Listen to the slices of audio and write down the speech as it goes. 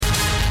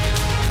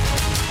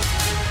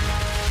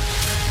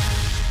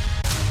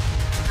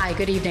Hi,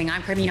 good evening.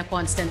 I'm Carmina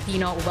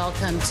Constantino.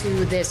 Welcome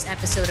to this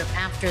episode of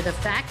After the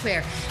Fact,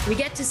 where we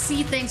get to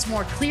see things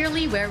more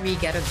clearly, where we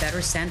get a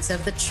better sense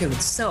of the truth.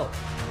 So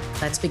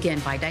let's begin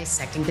by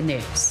dissecting the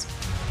news.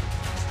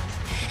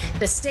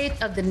 The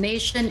state of the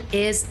nation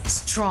is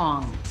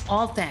strong,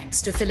 all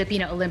thanks to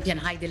Filipina Olympian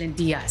Hidilyn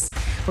Diaz.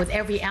 With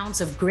every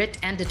ounce of grit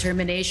and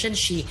determination,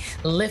 she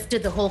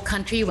lifted the whole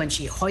country when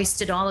she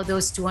hoisted all of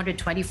those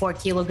 224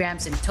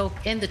 kilograms in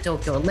the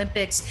Tokyo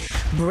Olympics,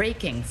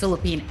 breaking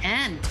Philippine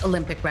and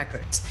Olympic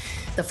records.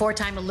 The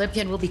four-time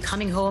Olympian will be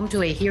coming home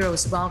to a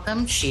hero's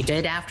welcome. She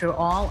did, after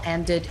all,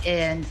 ended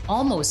in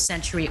almost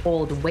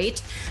century-old wait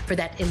for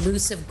that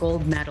elusive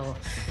gold medal.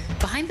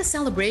 Behind the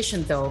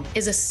celebration, though,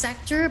 is a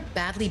sector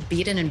badly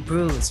beaten and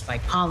bruised by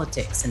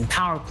politics and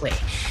power play,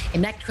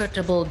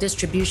 inequitable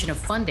distribution of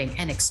funding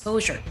and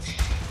exposure.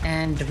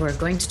 And we're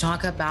going to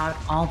talk about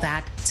all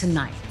that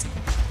tonight.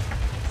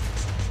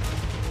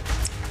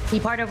 Be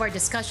part of our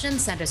discussion.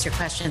 Send us your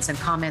questions and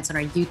comments on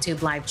our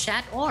YouTube live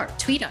chat or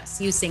tweet us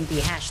using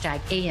the hashtag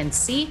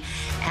ANC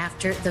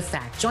After the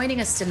Fact. Joining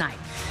us tonight,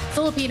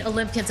 Philippine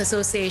Olympians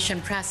Association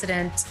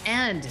President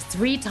and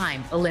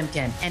three-time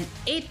Olympian and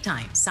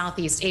eight-time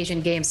Southeast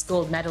Asian Games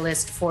gold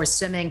medalist for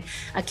swimming,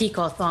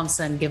 Akiko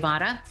Thompson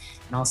Guevara.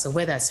 And also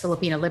with us,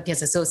 Philippine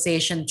Olympians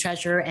Association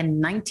Treasurer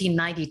and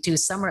 1992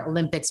 Summer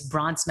Olympics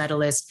bronze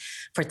medalist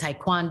for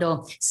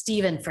Taekwondo,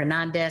 Steven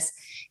Fernandez.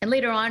 And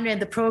later on in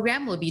the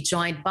program, we'll be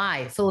joined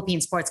by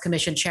Philippine Sports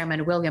Commission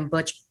Chairman William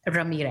Butch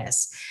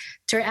Ramirez.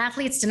 To our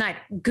athletes tonight,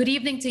 good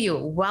evening to you.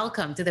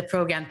 Welcome to the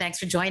program. Thanks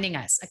for joining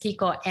us,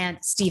 Akiko and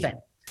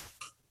Steven.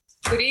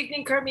 Good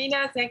evening,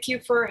 Carmina. Thank you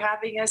for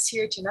having us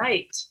here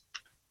tonight.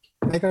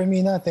 Hi,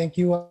 Carmina. Thank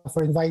you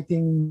for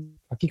inviting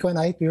Akiko and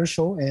I to your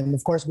show. And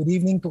of course, good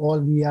evening to all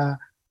the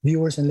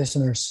viewers and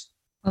listeners.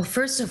 Well,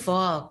 first of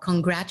all,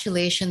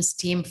 congratulations,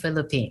 Team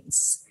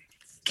Philippines.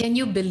 Can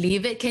you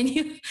believe it?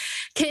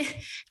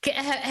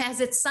 Has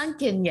it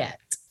sunk in yet?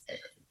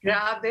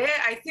 Grabe.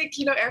 I think,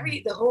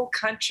 the whole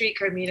country,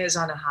 Carmina, is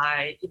on a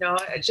high.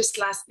 Just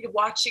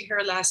watching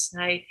her last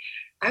night,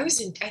 I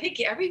think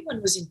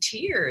everyone was in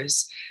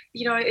tears.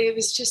 It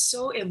was just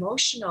so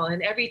emotional.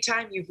 And every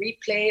time you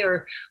replay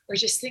or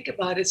just think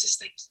about it, it's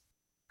just like,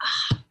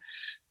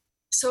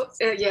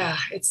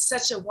 it's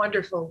such a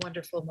wonderful,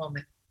 wonderful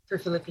moment for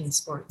Philippine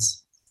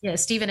sports. Yeah,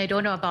 Steven, I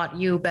don't know about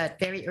you, but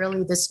very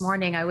early this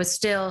morning, I was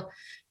still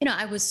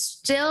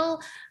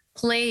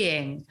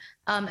playing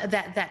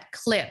that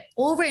clip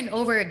over and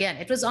over again.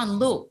 It was on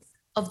loop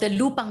of the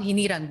Lupang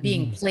Hinirang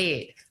being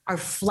played. Our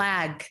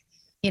flag,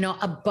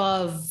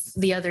 above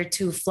the other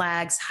two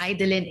flags,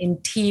 Hidilyn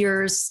in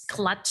tears,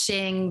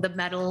 clutching the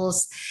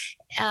medals.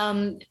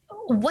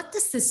 What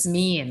does this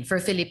mean for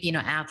Filipino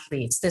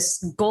athletes, this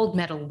gold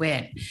medal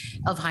win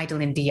of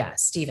Hidilyn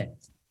Diaz? Steven?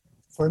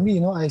 For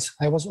me,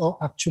 I was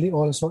actually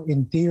also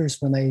in tears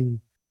when I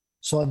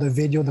saw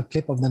the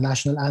clip of the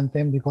national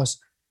anthem, because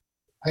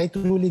I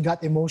truly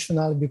got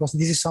emotional, because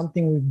this is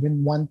something we've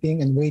been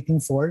wanting and waiting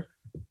for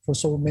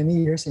so many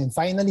years. And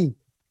finally,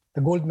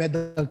 the gold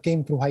medal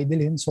came through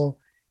Hidilyn. So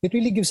it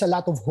really gives a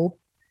lot of hope.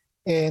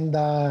 And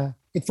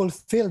it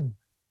fulfilled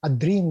a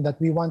dream that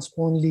we once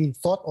only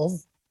thought of.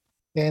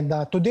 And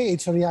today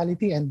it's a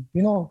reality. And,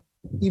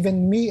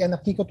 even me and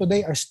Akiko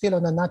today are still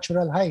on a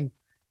natural high.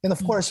 And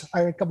of course,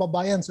 our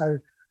kababayans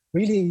are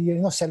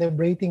really,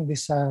 celebrating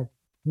this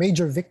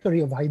major victory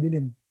of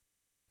Hidilyn.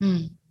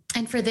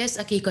 And for this,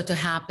 Akiko, to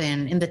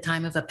happen in the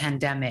time of a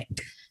pandemic,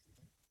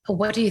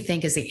 what do you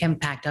think is the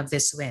impact of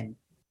this win?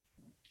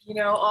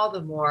 All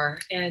the more.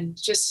 And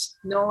just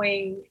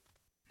knowing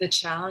the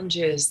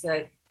challenges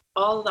that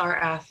all our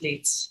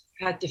athletes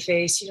had to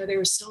face, there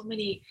were so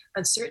many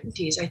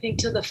uncertainties. I think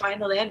till the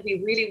final end,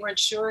 we really weren't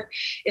sure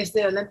if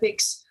the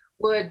Olympics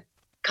would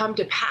come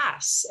to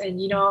pass. And,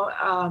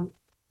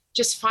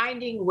 just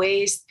finding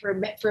ways for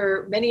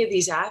many of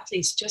these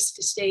athletes just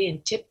to stay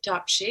in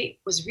tip-top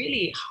shape was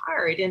really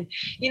hard. And,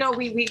 we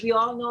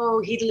all know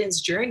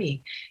Hidilyn's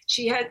journey.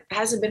 She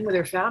hasn't been with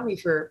her family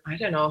for, I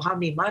don't know how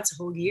many months, a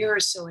whole year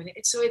or so. And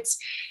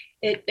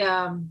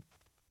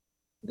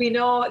we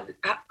know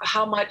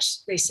how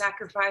much they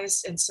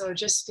sacrificed. And so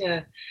just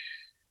to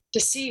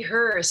see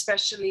her,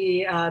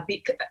 especially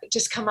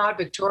just come out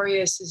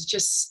victorious, is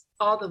just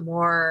all the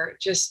more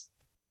just.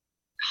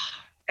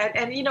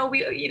 And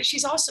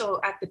she's also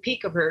at the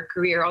peak of her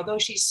career, although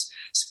she's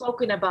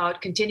spoken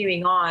about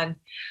continuing on.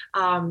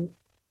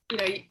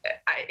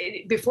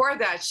 Before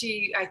that,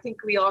 I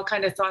think we all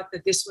kind of thought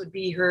that this would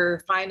be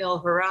her final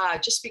hurrah,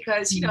 just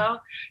because,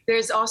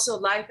 there's also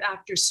life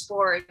after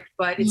sport.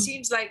 But it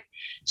seems like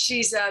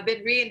she's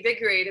been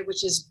reinvigorated,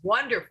 which is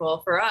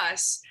wonderful for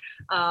us.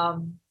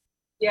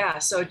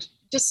 So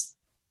just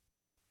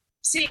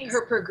seeing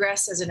her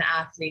progress as an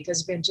athlete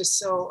has been just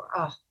so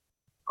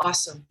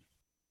awesome.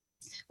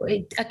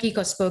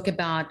 Akiko spoke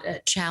about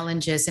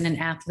challenges in an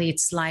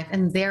athlete's life,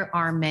 and there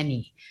are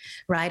many,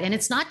 right? And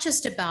it's not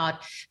just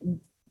about,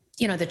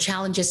 the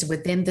challenges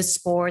within the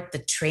sport, the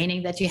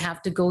training that you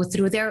have to go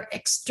through. There are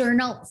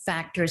external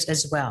factors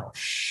as well.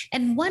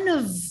 And one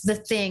of the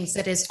things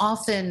that is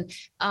often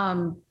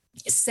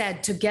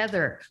said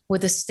together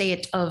with the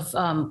state of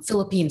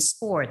Philippine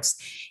sports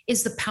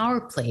is the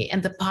power play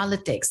and the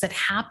politics that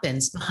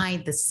happens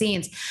behind the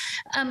scenes.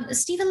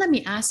 Stephen, let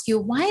me ask you,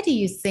 why do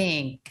you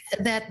think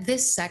that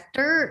this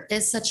sector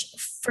is such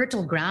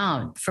fertile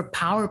ground for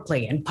power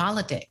play and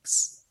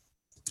politics?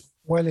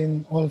 Well,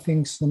 in all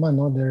things naman,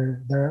 no,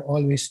 there are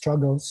always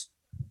struggles.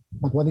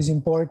 But what is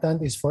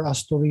important is for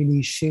us to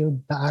really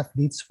shield the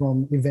athletes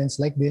from events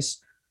like this,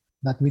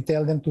 that we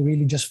tell them to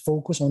really just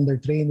focus on their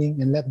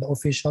training and let the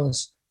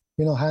officials,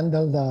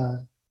 handle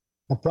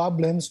the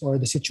problems or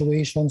the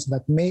situations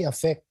that may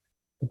affect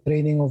the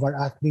training of our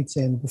athletes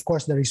and, of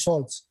course, the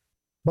results.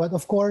 But,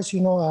 of course,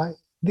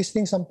 these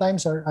things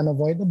sometimes are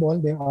unavoidable.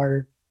 There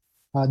are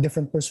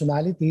different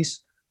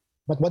personalities.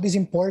 But what is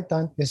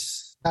important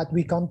is that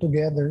we come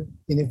together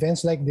in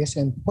events like this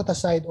and put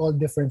aside all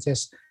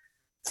differences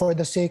for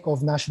the sake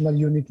of national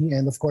unity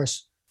and, of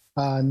course,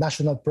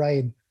 national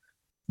pride.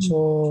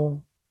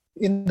 So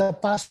in the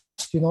past,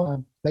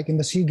 like in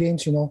the SEA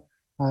Games, there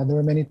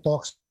were many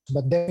talks,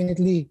 but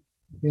definitely,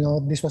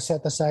 this was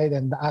set aside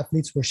and the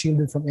athletes were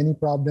shielded from any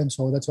problem.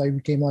 So that's why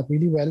we came out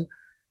really well.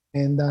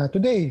 And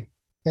today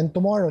and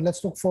tomorrow,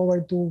 let's look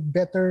forward to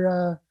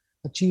better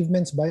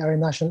achievements by our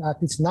national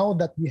athletes now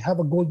that we have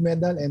a gold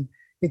medal and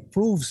it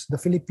proves the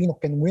Filipino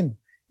can win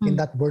in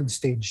that world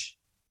stage.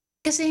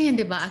 Kasi yun,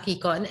 di ba,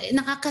 Akiko,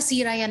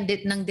 nakakasira yan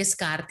ng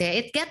diskarte.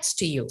 It gets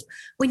to you.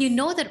 When you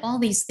know that all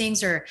these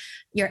things are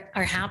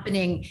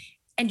happening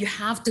and you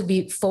have to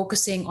be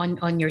focusing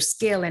on your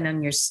skill and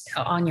on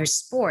your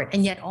sport,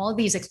 and yet all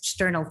these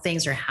external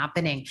things are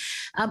happening.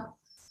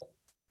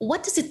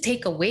 What does it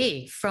take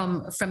away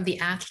from the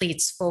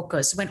athlete's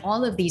focus when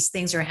all of these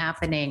things are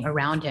happening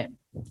around him?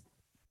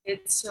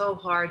 It's so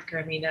hard,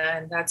 Carmina,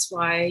 and that's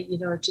why,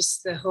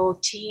 just the whole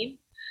team,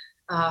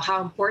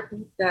 how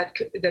important that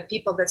the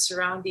people that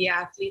surround the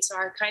athletes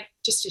are, kind of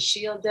just to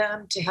shield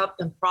them, to help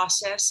them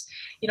process.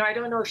 I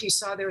don't know if you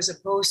saw, there was a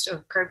post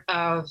of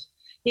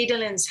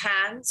Heidelin's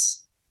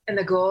hands and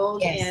the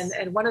gold, yes.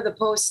 and one of the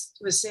posts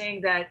was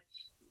saying that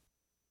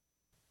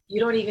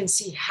you don't even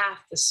see half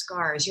the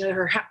scars.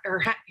 Her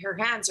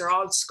hands are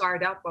all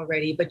scarred up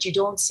already, but you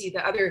don't see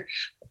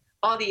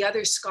all the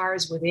other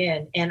scars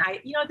within. And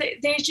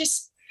they're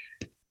just,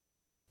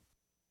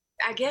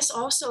 I guess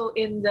also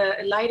in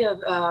the light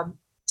of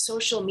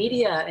social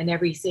media and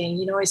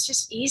everything, it's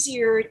just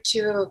easier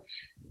to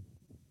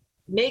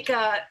make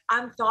a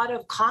unthought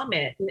of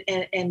comment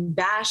and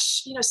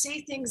bash,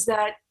 say things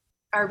that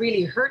are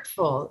really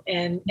hurtful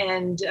and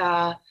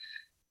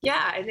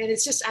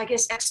it's just, I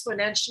guess,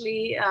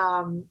 exponentially,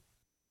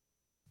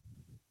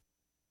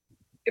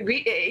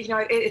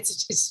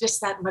 it's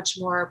just that much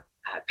more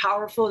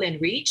powerful in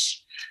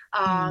reach.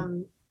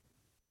 And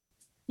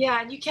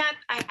you can't,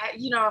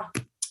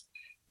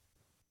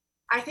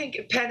 I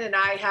think Pen and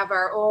I have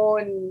our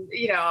own,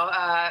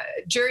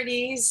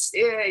 journeys.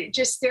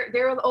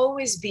 There will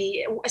always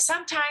be,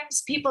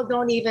 sometimes people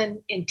don't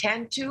even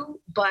intend to,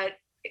 but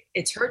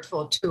it's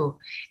hurtful too.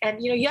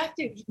 And, you have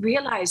to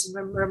realize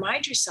and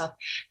remind yourself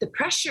the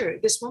pressure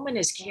this woman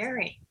is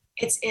carrying.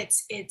 It's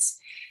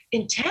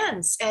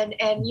intense, and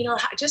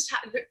just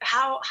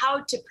how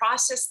to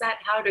process that,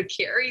 how to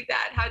carry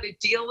that, how to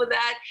deal with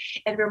that,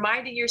 and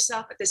reminding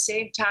yourself at the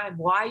same time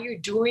why you're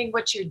doing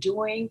what you're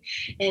doing,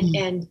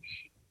 and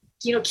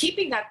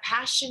keeping that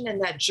passion and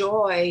that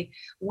joy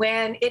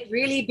when it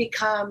really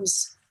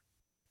becomes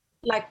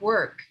like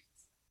work.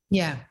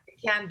 Yeah, it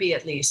can be,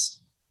 at least.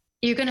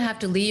 You're going to have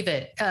to live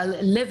it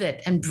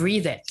and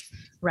breathe it,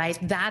 right?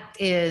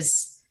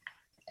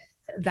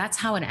 That's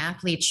how an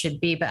athlete should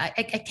be. But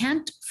I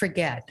can't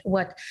forget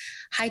what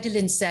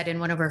Heidelin said in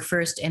one of her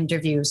first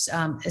interviews,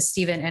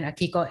 Stephen and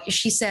Akiko.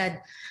 She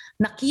said,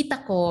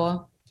 nakita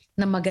ko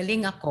na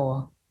magaling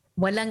ako,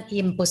 walang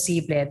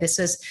imposible. This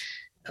is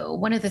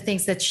one of the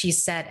things that she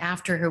said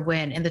after her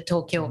win in the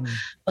Tokyo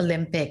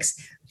Olympics.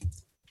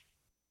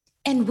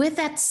 And with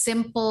that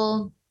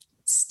simple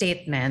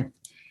statement,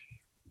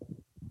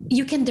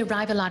 you can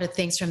derive a lot of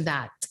things from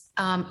that.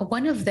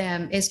 One of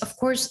them is, of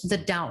course, the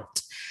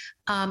doubt.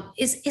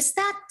 Is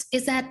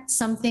that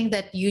something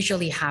that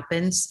usually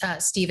happens,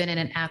 Stephen, in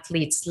an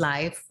athlete's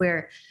life,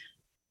 where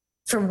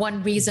for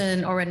one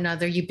reason or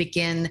another you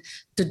begin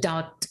to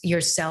doubt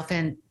yourself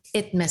and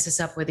it messes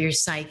up with your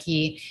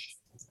psyche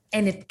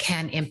and it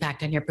can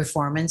impact on your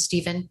performance,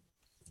 Stephen?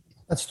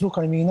 That's true,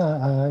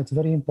 Carmina. It's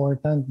very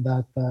important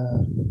that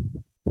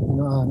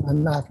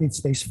an athlete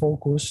stays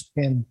focused,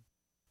 and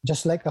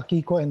just like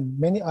Akiko and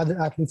many other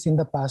athletes in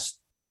the past,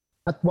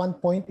 at one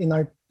point in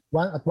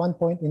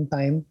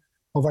time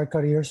of our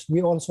careers,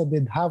 we also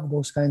did have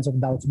those kinds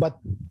of doubts. But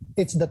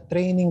it's the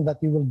training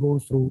that you will go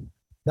through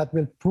that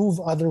will prove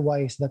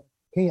otherwise, that,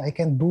 hey, I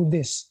can do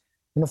this.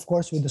 And of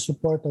course, with the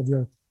support of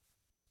your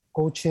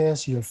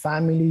coaches, your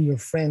family, your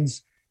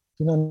friends,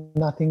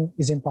 nothing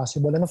is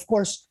impossible. And of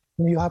course,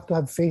 you have to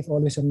have faith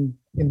always in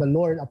the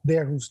Lord up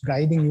there who's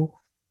guiding you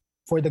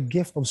for the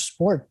gift of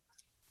sport.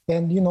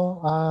 And,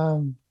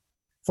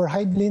 for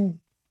Heidelin,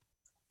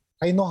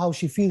 I know how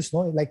she feels, no?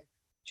 Like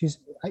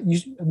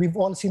we've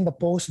all seen the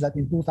post that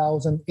in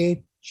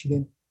 2008 she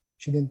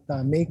didn't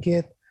make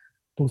it.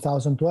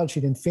 2012 she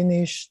didn't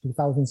finish.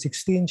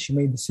 2016 she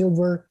made the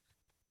silver,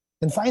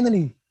 and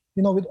finally,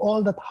 with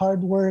all that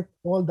hard work,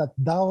 all that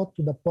doubt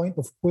to the point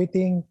of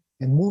quitting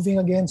and moving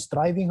again,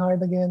 striving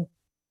hard again,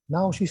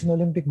 now she's an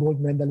Olympic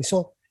gold medalist.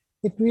 So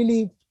it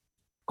really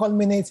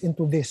culminates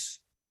into this.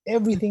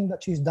 Everything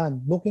that she's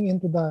done, looking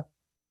into the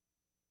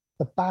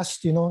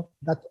past,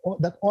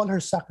 that all her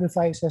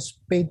sacrifices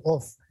paid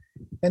off.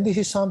 And this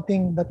is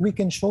something that we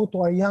can show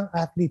to our young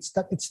athletes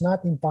that it's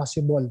not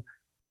impossible.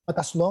 But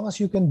as long as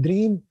you can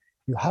dream,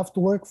 you have to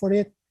work for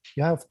it.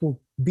 You have to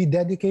be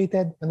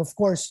dedicated. And of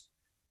course,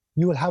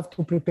 you will have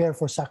to prepare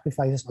for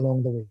sacrifices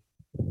along the way.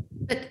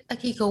 But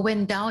Akiko,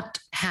 when doubt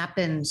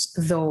happens,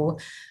 though,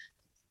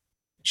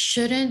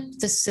 shouldn't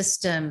the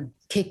system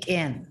kick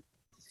in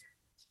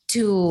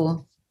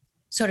to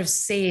sort of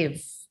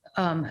save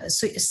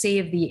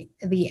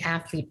the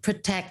athlete,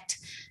 protect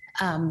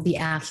the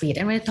athlete?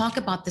 And when we talk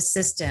about the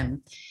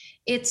system,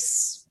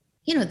 it's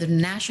the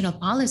national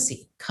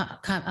policy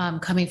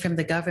coming from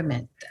the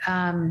government.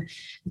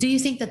 Do you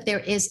think that there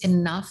is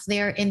enough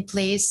there in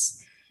place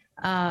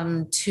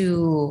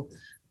to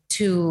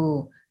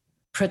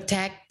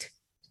protect,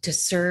 to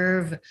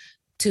serve,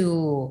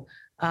 to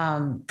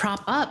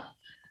prop up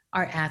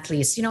our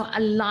athletes? A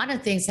lot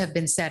of things have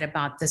been said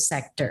about the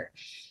sector.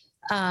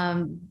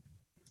 And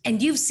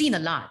you've seen a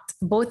lot.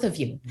 Both of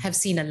you have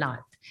seen a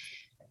lot.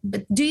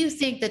 But do you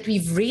think that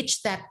we've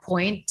reached that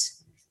point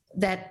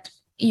that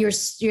you're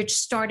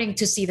starting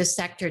to see the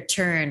sector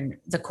turn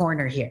the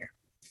corner here?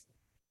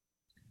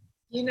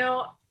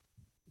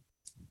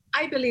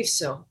 I believe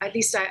so. At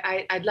least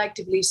I'd like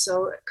to believe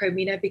so,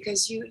 Carmina,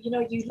 because you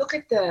look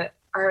at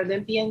our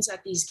Olympians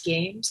at these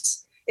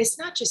games. It's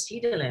not just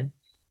Hidilyn.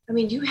 I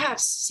mean, you have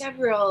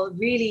several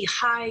really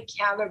high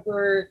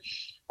caliber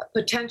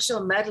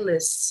potential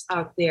medalists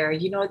out there.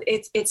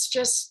 It's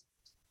just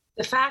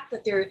the fact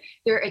that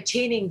they're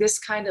attaining this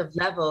kind of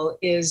level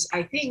is,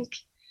 I think,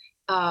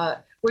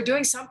 we're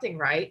doing something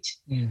right.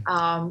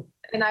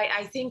 And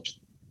I think,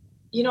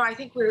 I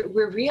think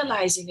we're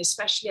realizing,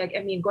 especially,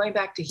 going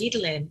back to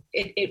Hidilyn,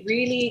 it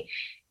really,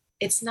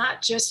 it's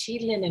not just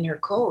Hidilyn and her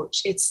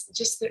coach. It's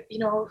just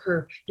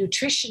her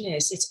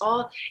nutritionist.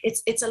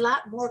 It's a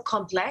lot more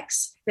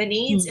complex, the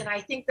needs. And I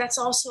think that's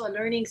also a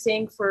learning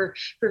thing for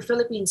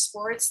Philippine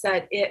sports,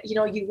 that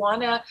you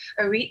want to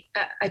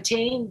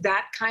attain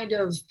that kind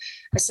of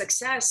a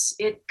success.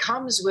 It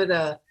comes with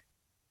a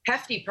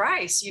hefty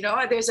price.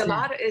 There's a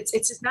lot of,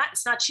 it's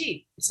not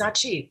cheap. It's not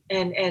cheap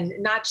and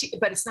not cheap,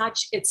 but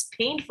it's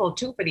painful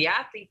too for the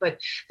athlete, but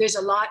there's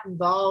a lot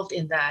involved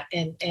in that.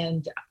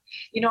 And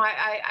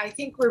I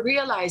think we're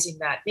realizing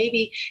that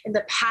maybe in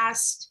the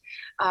past,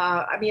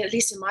 at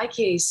least in my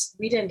case,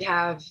 we didn't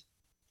have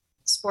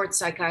sports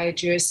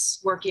psychiatrists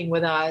working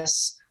with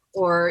us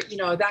or,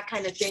 that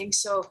kind of thing.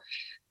 So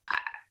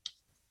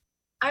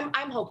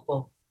I'm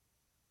hopeful.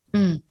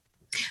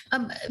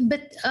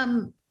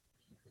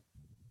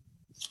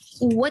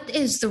 What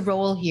is the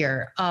role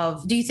here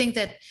do you think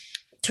that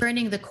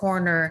turning the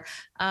corner,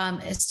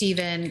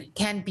 Stephen,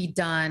 can be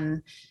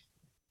done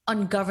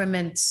on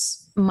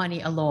government's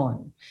money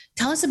alone?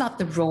 Tell us about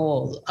the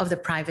role of the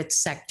private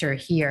sector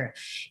here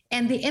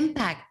and the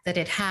impact that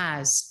it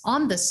has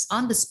on the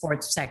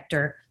sports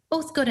sector,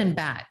 both good and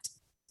bad.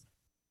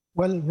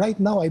 Well, right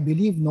now, I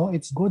believe,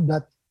 it's good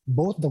that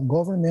both the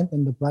government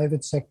and the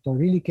private sector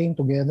really came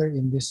together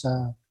in this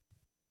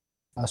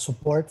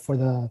support for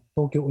the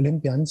Tokyo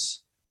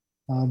Olympians.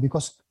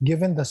 Because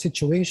given the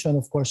situation,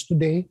 of course,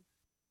 today,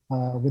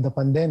 with the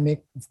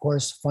pandemic, of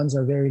course, funds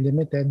are very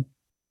limited.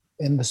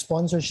 And the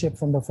sponsorship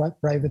from the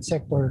private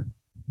sector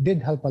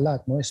did help a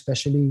lot,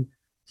 especially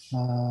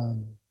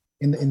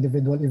in the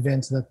individual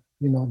events that,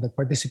 that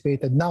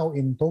participated now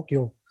in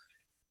Tokyo.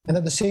 And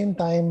at the same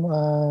time,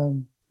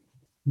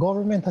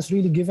 government has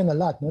really given a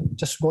lot.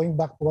 Just going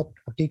back to what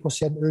Akiko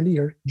said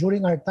earlier,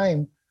 during our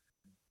time,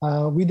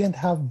 we didn't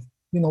have,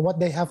 what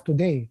they have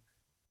today.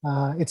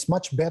 It's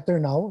much better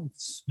now.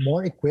 It's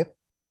more equipped.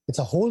 It's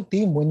a whole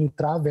team when you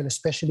travel,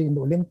 especially in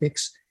the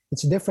Olympics.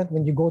 It's different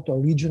when you go to a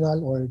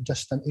regional or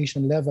just an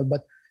Asian level.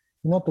 But,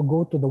 to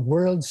go to the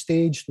world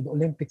stage, to the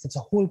Olympics, it's a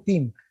whole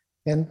team.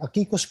 And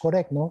Akiko's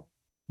correct,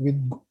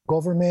 with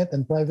government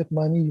and private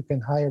money, you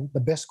can hire the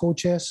best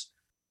coaches,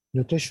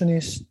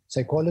 nutritionists,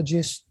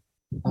 psychologists,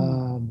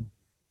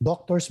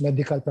 doctors,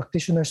 medical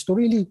practitioners to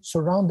really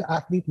surround the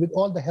athlete with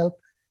all the help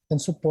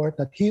and support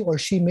that he or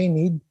she may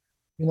need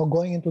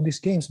going into these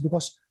games.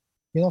 Because,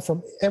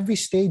 from every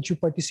stage you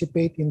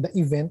participate in the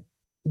event,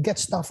 it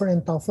gets tougher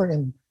and tougher.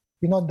 And,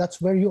 that's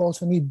where you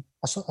also need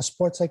a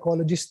sports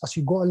psychologist as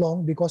you go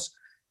along, because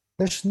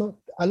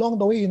along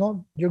the way,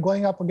 you're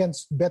going up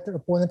against better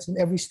opponents in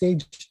every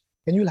stage.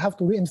 And you'll have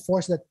to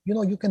reinforce that,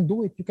 you can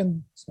do it, you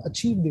can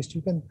achieve this,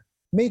 you can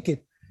make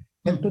it.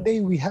 And today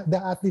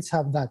the athletes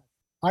have that.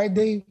 Are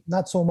they?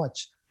 Not so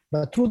much.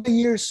 But through the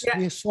years,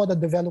 we saw the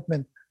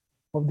development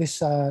of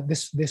this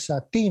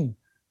team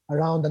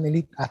around an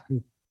elite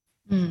athlete.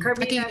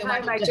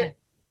 Carmina,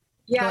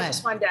 Yeah, Go I ahead.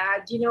 just wanted to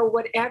add,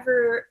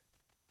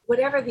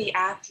 whatever the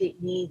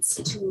athlete needs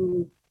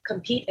to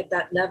compete at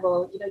that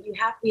level, we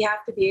have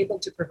to be able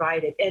to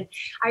provide it. And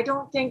I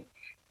don't think,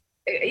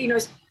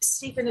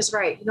 Stephen is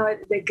right.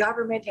 The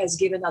government has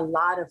given a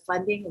lot of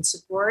funding and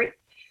support,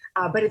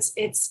 but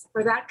it's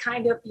for that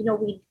kind of,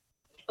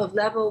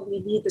 level,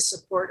 we need the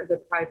support of the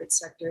private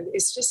sector.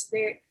 It's just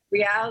the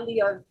reality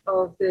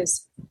of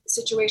this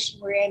situation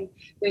we're in.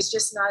 There's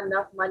just not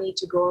enough money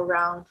to go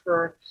around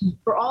for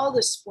all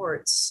the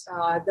sports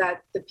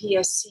that the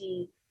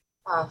PSC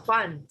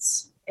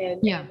funds.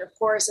 And of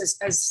course,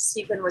 as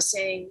Stephen was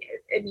saying,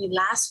 I mean,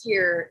 last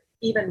year,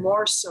 even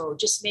more so,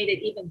 just made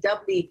it even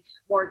doubly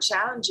more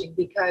challenging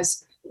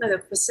because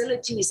the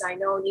facilities I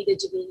know needed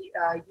to be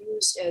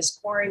used as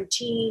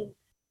quarantine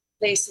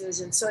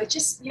places. And so it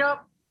just,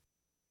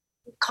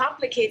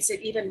 complicates it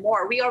even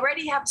more. We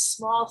already have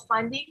small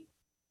funding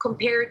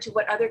compared to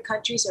what other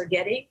countries are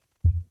getting.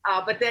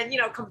 But then,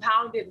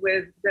 compounded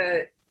with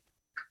the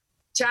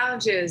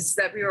challenges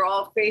that we were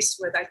all faced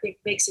with, I think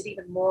makes it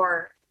even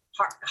more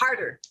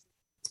harder.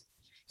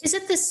 Is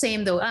it the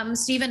same though?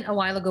 Stephen a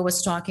while ago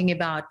was talking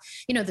about,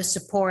 the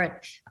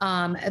support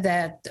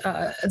that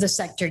the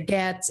sector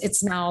gets.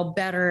 It's now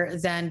better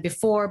than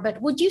before.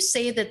 But would you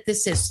say that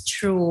this is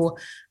true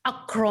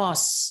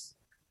across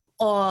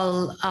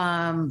all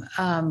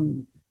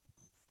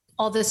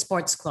the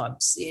sports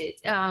clubs?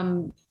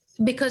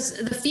 Because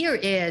the fear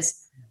is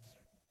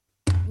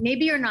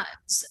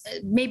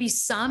maybe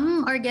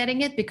some are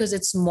getting it because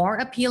it's more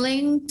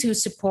appealing to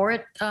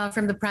support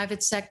from the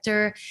private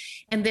sector,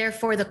 and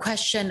therefore the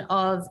question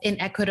of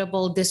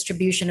inequitable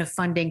distribution of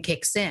funding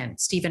kicks in.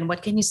 Stephen,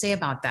 what can you say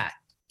about that?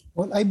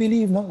 Well, I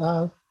believe,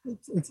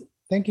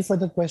 thank you for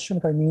the question,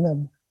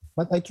 Carmina.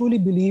 But I truly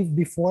believe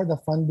before the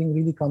funding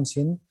really comes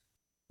in,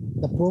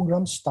 the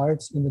program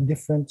starts in the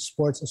different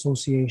sports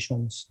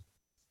associations.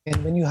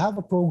 And when you have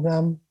a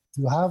program,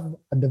 you have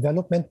a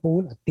development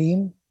pool, a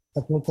team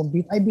that will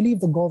compete. I believe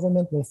the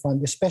government will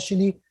fund,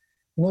 especially,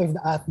 if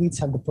the athletes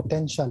have the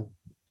potential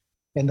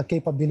and the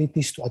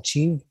capabilities to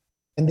achieve,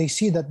 and they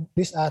see that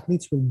these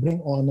athletes will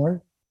bring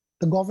honor,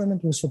 the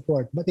government will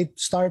support. But it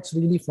starts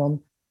really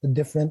from the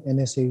different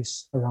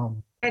NSAs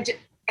around.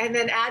 And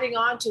then adding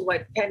on to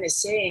what Pen is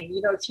saying,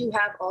 if you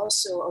have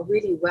also a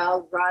really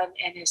well-run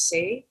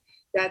NSA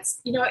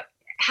that's,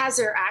 has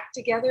their act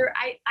together,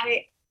 I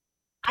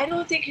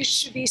don't think it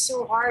should be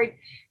so hard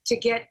to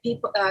get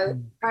people,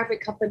 private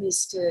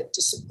companies to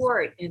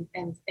support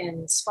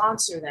and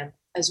sponsor them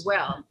as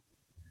well.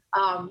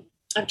 I'm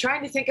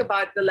trying to think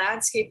about the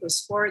landscape of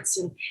sports,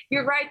 and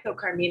you're right though,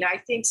 Carmina. I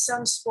think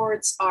some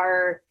sports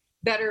are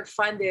better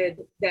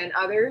funded than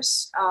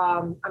others.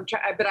 Trying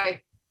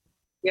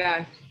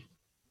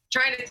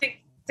to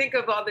think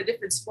of all the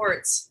different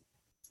sports.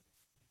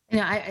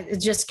 I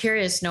just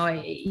curious.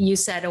 You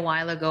said a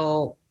while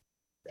ago,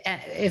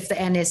 if the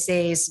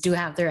NSAs do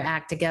have their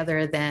act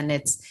together, then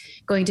it's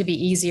going to be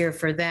easier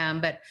for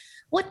them. But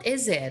what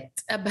is it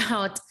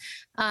about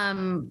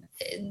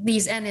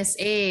these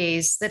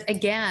NSAs that,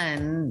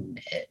 again,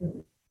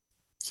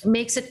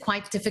 makes it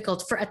quite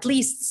difficult for at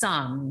least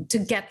some to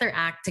get their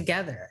act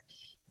together?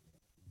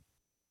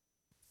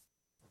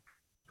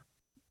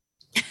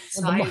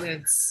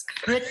 Silence.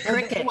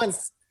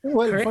 Crickets.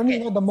 Well, for me,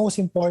 the most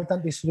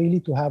important is really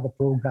to have a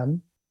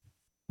program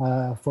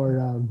for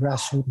a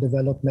grassroots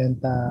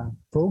development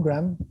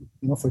program,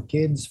 for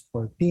kids,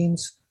 for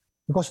teens,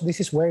 because this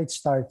is where it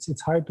starts.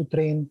 It's hard to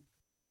train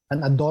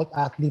an adult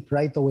athlete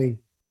right away,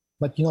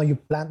 but you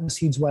plant the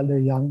seeds while they're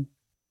young,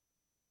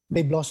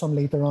 they blossom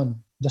later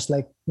on. Just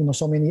like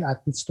so many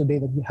athletes today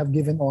that we have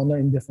given honor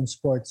in different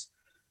sports,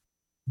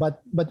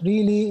 but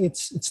really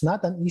it's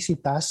not an easy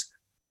task.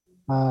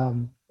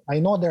 I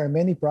know there are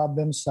many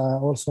problems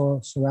also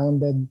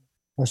surrounding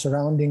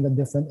the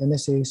different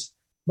NSAs.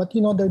 But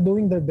they're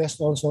doing their best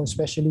also,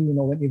 especially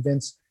when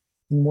events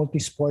in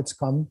multi-sports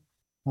come,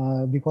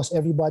 because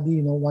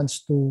everybody wants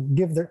to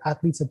give their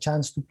athletes a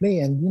chance to play,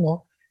 and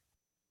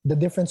the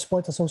different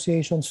sports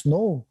associations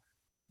know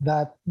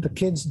that the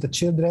kids, the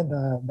children,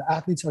 the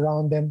athletes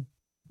around them,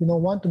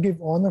 want to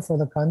give honor for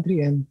the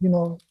country, and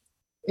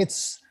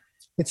it's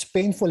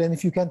painful, and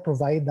if you can't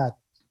provide that,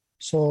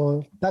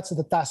 so that's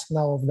the task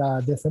now of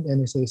the different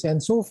NSAs.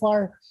 And so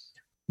far,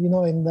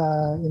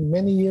 in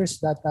many years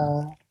that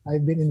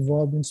I've been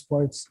involved in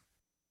sports,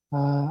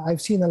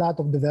 I've seen a lot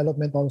of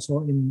development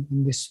also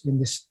in this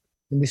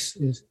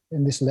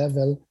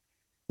level,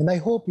 and I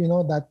hope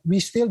that we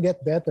still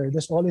get better.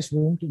 There's always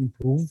room to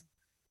improve.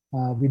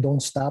 We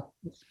don't stop.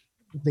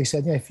 They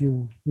said if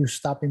you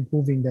stop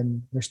improving,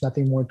 then there's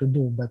nothing more to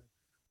do. But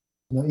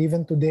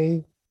even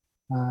today,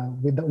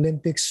 with the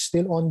Olympics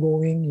still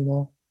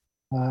ongoing,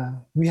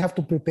 we have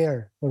to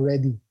prepare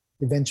already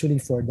eventually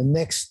for the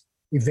next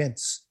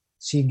events: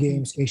 SEA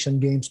Games, Asian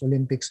Games,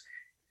 Olympics.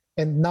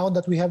 And now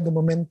that we have the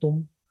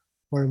momentum,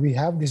 or we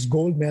have this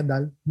gold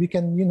medal, we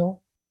can,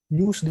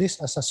 use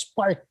this as a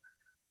spark,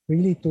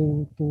 really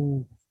to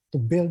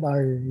build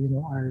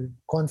our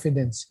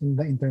confidence in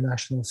the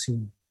international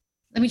scene.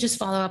 Let me just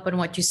follow up on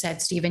what you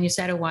said, Stephen. You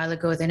said a while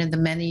ago that in the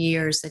many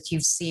years that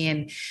you've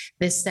seen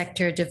this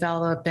sector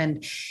develop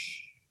and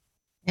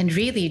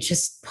really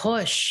just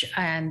push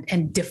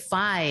and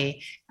defy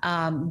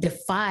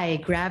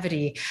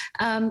gravity.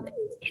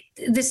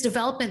 This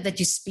development that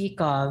you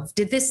speak of,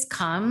 did this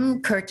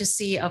come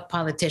courtesy of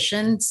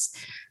politicians?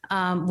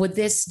 Would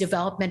this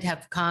development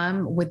have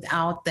come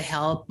without the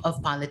help of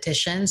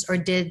politicians, or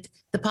did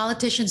the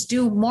politicians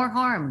do more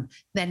harm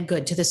than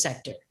good to the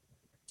sector?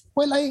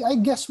 Well, I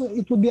guess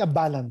it would be a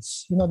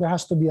balance. There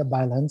has to be a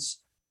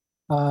balance.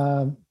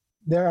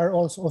 There are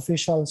also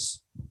officials,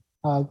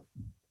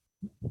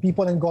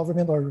 people in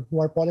government or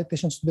who are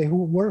politicians today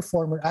who were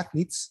former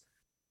athletes,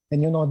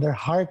 and their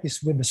heart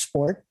is with the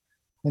sport,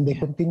 and they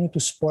continue to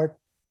support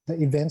the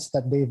events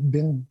that they've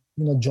been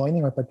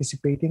joining or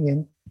participating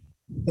in.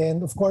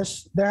 And of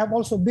course, there have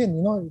also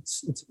been,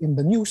 it's in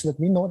the news that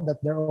we know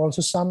that there are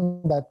also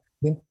some that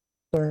didn't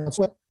turn out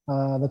well.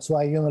 That's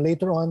why,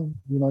 later on,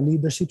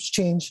 leaderships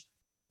change.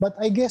 But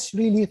I guess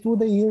really through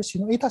the years,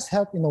 it has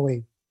helped in a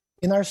way.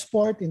 In our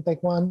sport, in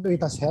Taekwondo,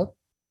 it has helped.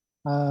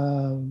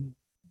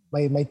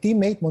 My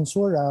teammate,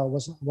 Monsur,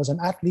 was an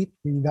athlete.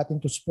 He got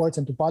into sports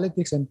and to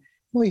politics, and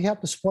he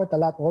helped the sport a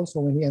lot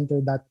also when he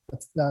entered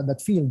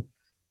that field.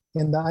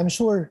 And I'm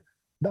sure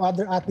the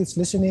other athletes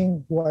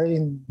listening who are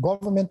in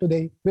government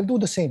today will do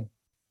the same.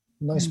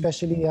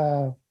 Especially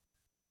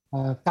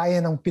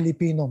kaya ng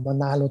Pilipino,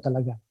 manalo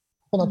talaga.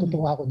 Ako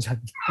natutuwa ako dyan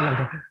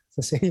talaga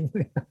sa same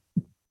way.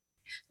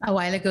 A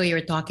while ago, you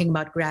were talking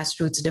about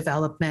grassroots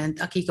development.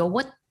 Akiko,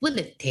 what will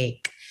it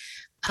take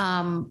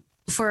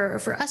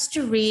for us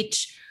to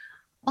reach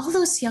all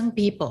those young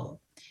people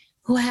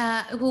who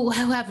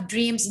have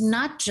dreams,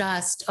 not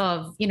just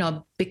of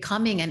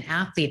becoming an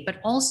athlete, but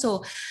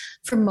also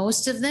for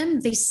most of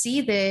them, they see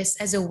this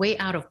as a way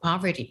out of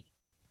poverty?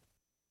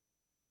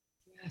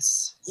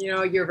 Yes,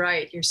 you're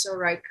right. You're so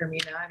right,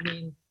 Carmina. I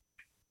mean,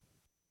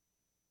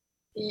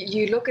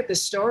 you look at the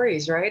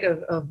stories, right,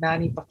 of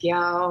Manny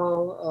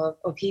Pacquiao,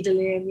 of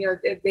Hidilyn.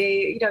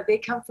 They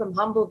come from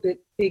humble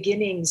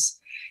beginnings,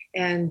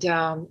 and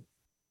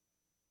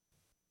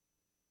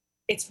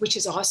which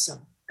is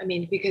awesome. I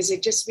mean, because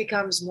it just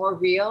becomes more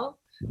real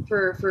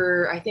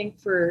for I think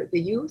for the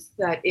youth,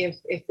 that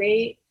if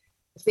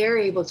they're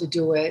able to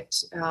do it,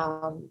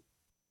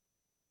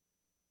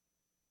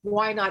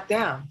 why not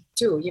them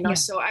too? Yeah.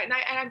 So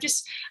I'm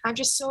just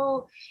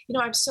so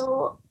I'm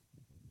so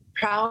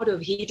proud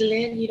of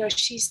Hidilyn.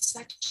 She's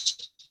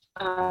such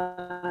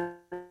her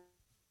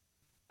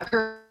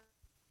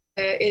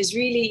is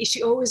really,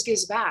 she always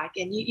gives back,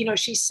 and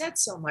she said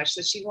so much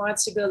that she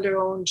wants to build her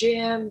own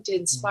gym to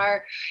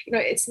inspire.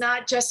 It's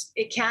not just,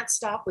 it can't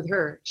stop with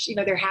her.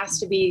 There has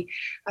to be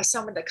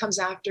someone that comes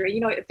after.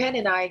 Pen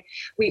and I,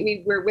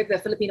 we're with the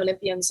Philippine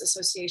Olympians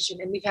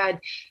Association, and we've had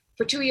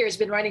for 2 years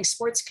been running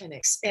sports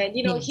clinics, and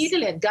Yes.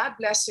 Hidilyn, God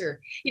bless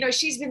her,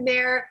 she's been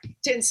there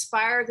to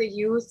inspire the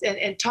youth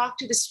and talk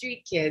to the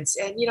street kids,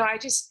 and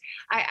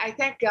I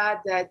thank God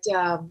that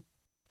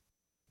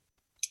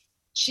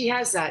she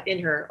has that in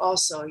her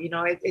also.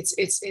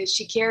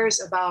 She cares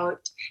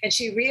about, and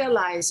she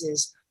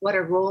realizes what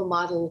a role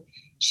model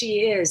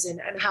she is,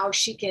 and how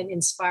she can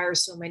inspire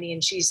so many,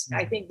 and she's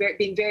I think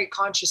being very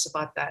conscious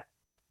about that.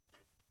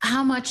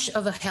 How much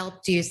of a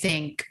help do you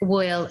think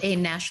will a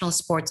National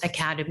Sports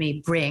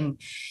Academy bring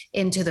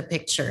into the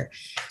picture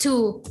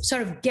to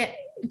sort of get,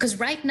 because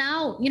right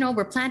now,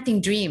 we're planting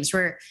dreams,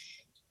 we're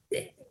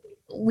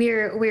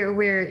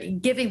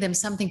giving them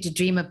something to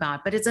dream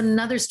about, but it's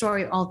another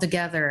story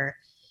altogether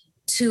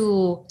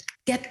to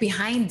get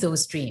behind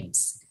those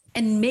dreams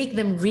and make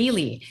them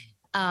really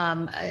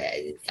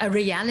a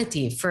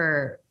reality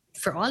for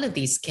all of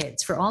these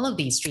kids, for all of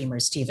these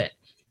dreamers, Stephen.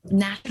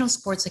 National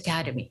Sports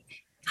Academy,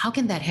 how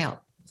can that help?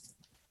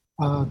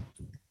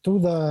 Through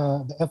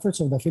the efforts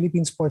of the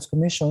Philippine Sports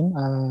Commission,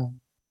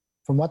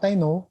 from what I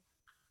know,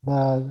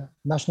 the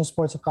National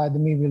Sports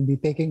Academy will be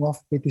taking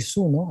off pretty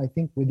soon. I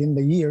think within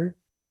the year,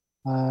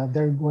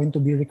 they're going to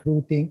be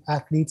recruiting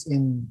athletes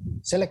in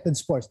selected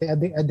sports. They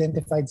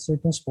identified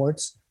certain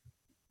sports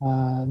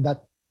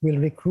that will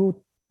recruit,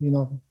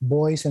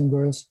 boys and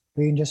girls,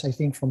 ranges I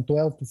think from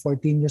 12 to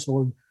 14 years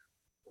old,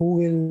 who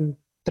will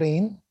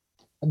train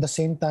at the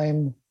same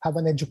time, have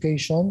an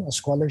education, a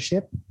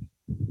scholarship,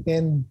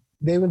 and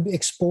they will be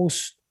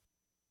exposed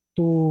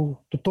to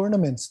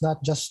tournaments,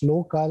 not just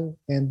local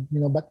and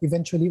but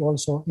eventually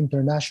also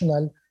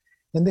international.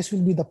 And this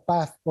will be the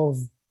path of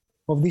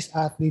these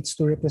athletes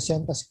to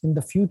represent us in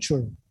the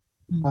future,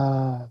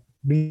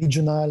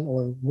 regional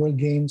or world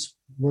games,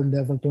 world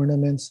level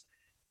tournaments.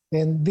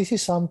 And this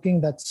is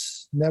something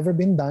that's never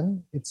been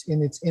done. It's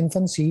in its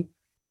infancy.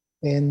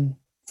 And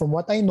from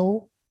what I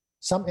know,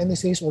 some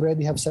NSAs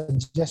already have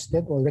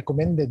suggested or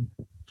recommended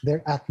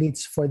their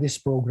athletes for this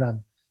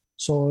program.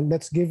 So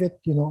let's give it,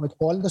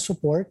 all the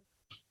support.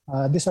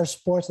 These are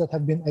sports that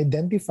have been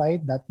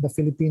identified that the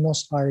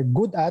Filipinos are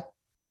good at.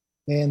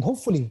 And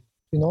hopefully,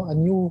 a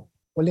new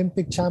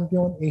Olympic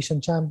champion, Asian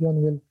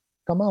champion will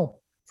come out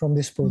from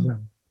this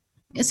program.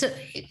 So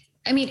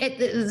I mean,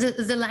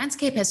 the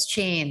landscape has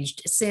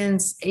changed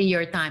since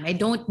your time. I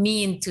don't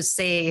mean to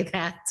say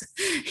that,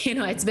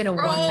 it's been a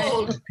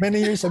while. Many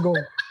years ago.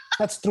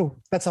 That's true.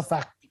 That's a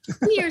fact.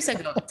 2 years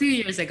ago.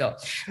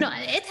 No,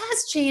 it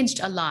has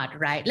changed a lot,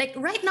 right? Like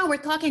right now, we're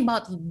talking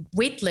about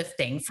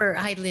weightlifting for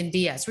Heidelin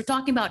Diaz. We're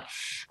talking about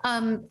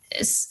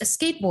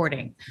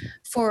skateboarding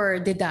for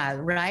Didal,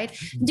 right?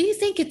 Do you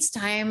think it's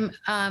time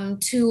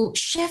to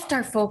shift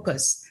our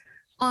focus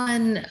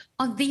on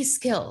these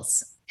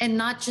skills and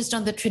not just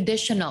on the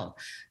traditional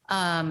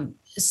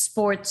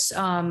sports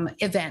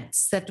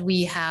events that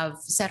we have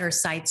set our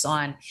sights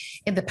on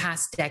in the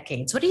past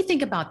decades? What do you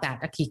think about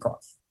that, Akiko?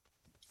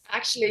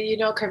 Actually,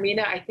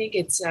 Carmina, I think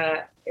it's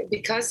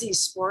because these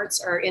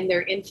sports are in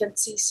their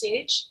infancy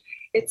stage.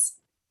 It's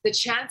the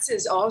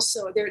chances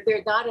also they're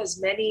not as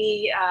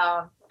many.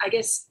 I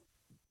guess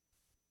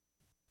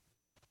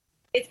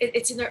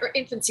it's in their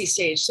infancy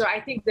stage, so I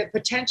think the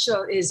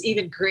potential is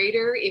even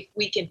greater if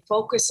we can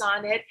focus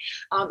on it,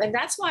 and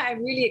that's why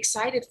I'm really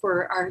excited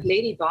for our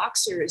lady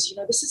boxers.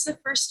 This is the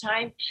first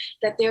time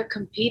that they're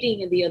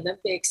competing in the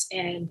Olympics,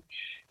 and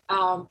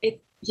I'm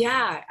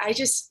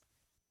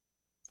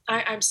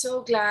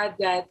so glad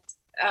that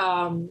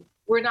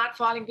we're not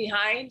falling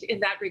behind in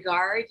that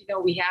regard.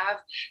 We have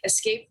a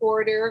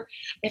skateboarder.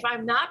 If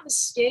I'm not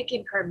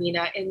mistaken,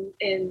 Carmina,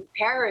 in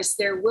Paris,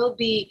 there will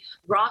be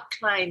rock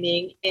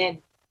climbing and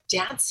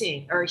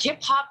dancing or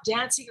hip hop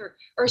dancing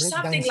or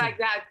something dancing. Like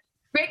that.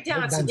 Break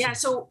dancing. Yeah.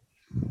 So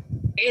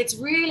it's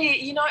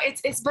really,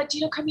 but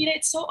Carmina,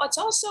 it's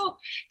also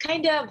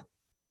kind of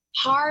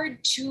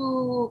hard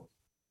to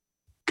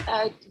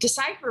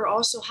decipher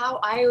also how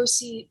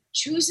IOC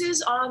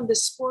chooses on the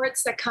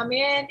sports that come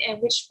in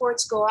and which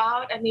sports go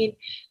out. I mean,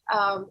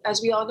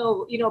 as we all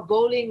know,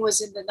 bowling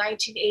was in the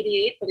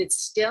 1988, but it's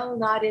still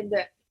not in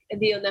the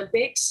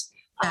Olympics.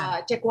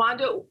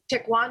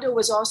 Taekwondo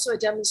was also a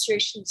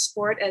demonstration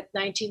sport at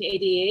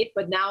 1988,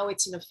 but now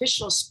it's an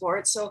official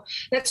sport. So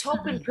let's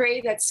hope and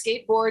pray that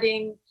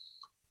skateboarding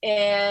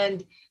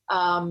and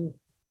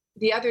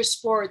the other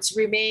sports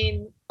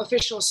remain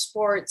official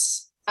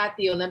sports at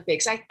the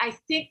Olympics. I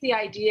think the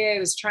idea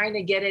was trying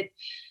to get it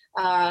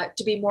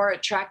to be more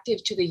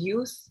attractive to the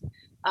youth,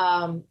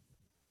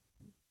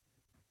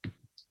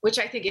 which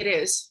I think it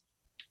is.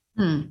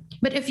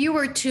 But if you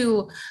were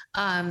to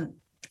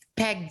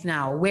peg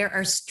now where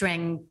our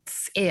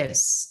strength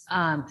is,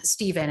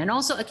 Stephen, and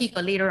also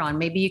Akiko later on,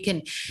 maybe you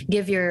can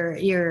give your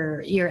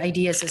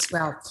ideas as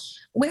well.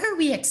 Where are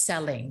we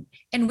excelling,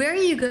 and where are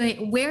you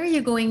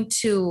going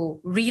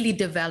to really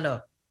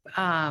develop?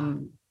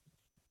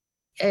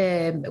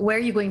 Where are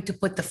you going to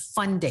put the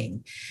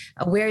funding?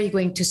 Where are you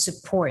going to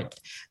support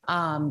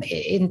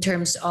in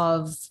terms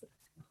of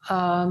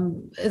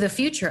the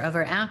future of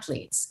our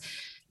athletes?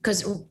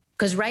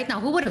 Because right now,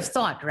 who would have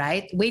thought,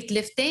 right?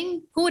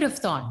 Weightlifting, who would have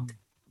thought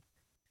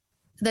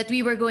that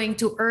we were going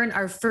to earn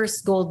our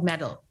first gold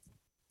medal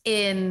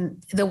in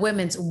the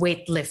women's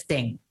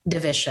weightlifting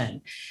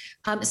division?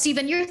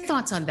 Stephen, your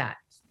thoughts on that?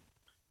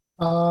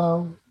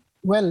 Well,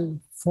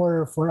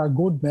 for our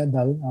gold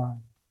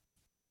medal,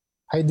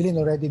 Heidelin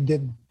already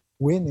did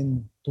win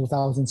in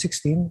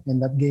 2016, and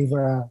that gave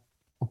her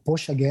a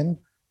push again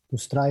to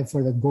strive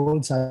for the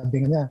gold.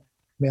 Sabi niya,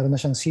 meron na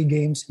siyang SEA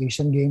Games,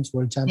 Asian Games,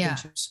 World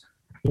Championships.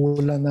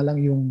 Kulang na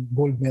lang yung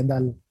gold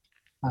medal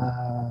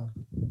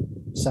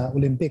sa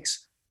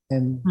Olympics,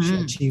 and she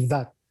achieved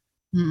that.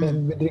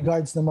 And with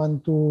regards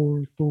naman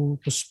to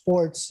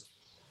sports,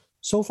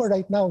 so far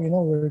right now,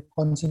 we're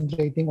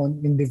concentrating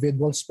on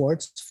individual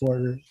sports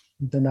for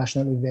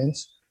international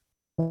events.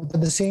 But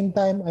at the same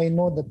time, I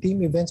know the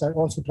team events are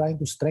also trying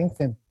to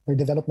strengthen their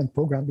development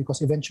program,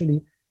 because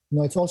eventually,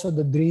 it's also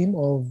the dream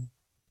of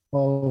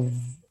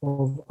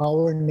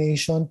our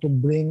nation to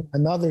bring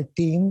another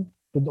team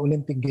to the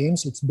Olympic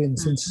Games. It's been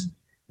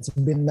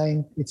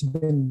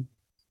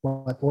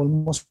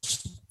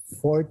almost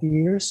 40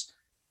 years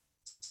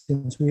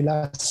since we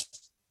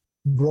last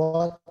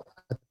brought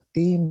a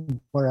team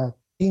or a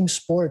team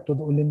sport to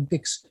the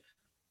Olympics,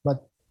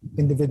 but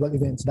individual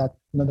events that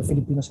the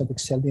Filipinos have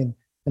excelled in.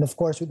 And of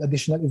course, with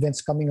additional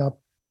events coming up,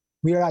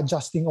 we are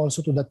adjusting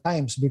also to the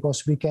times,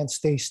 because we can't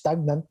stay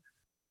stagnant.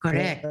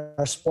 Correct. There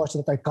are sports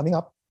that are coming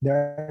up.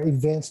 There are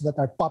events that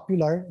are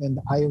popular and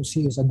the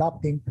IOC is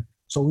adopting.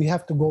 So we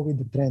have to go with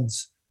the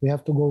trends. We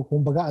have to go,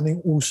 kumbaga, ano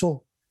yung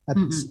uso.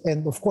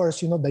 And of course,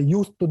 the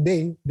youth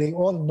today, they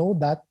all know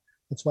that.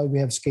 That's why we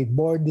have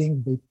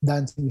skateboarding,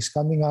 dancing is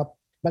coming up.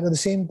 But at the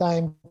same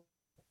time,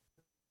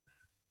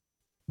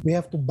 we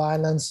have to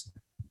balance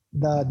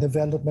the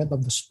development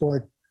of the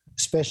sport,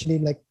 especially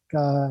like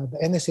the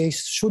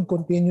NSAs should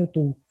continue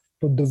to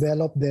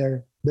develop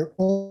their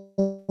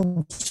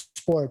own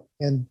sport,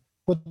 and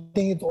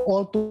putting it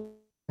all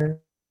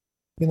together,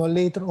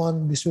 later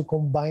on this will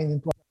combine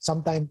into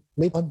sometime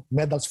later on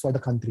medals for the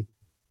country.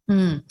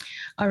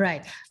 All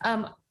right.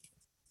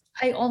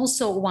 I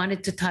also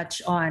wanted to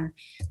touch on,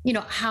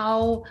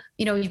 how,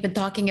 you've been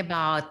talking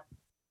about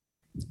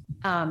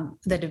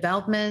the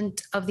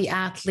development of the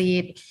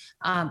athlete,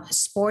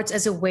 sports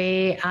as a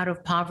way out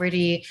of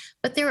poverty.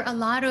 But there are a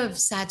lot of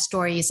sad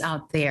stories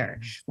out there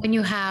when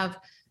you have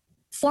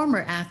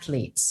former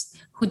athletes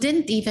who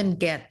didn't even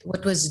get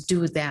what was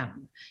due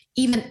them,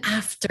 even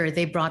after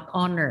they brought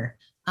honor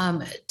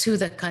to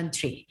the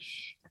country.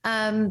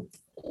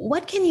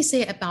 What can you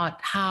say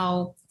about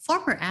how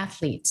former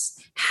athletes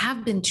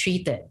have been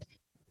treated?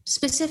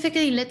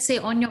 Specifically, let's say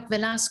Onyok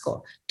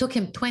Velasco took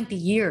him 20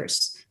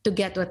 years to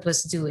get what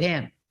was due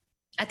him.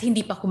 At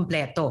hindi pa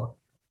kumpleto.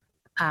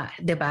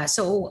 Diba?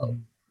 So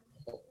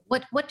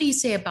what do you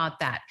say about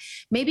that?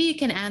 Maybe you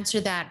can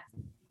answer that.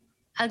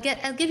 I'll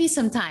give you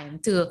some time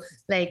to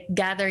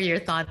gather your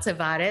thoughts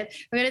about it.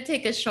 We're going to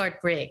take a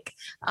short break.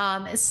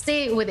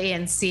 Stay with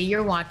ANC.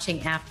 You're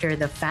watching After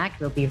the Fact.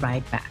 We'll be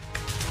right back.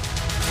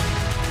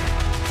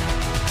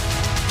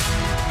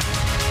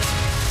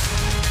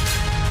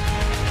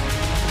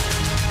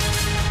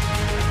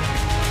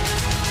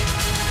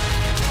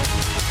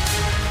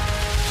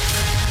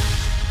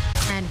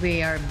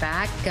 We are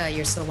back.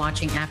 You're still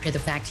watching After the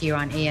Fact here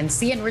on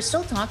ANC, and we're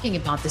still talking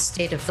about the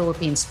state of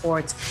Philippine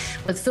sports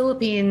with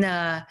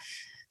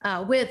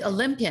with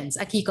Olympians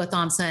Akiko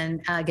Thompson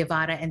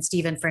Guevara and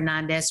Steven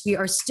Fernandez. We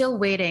are still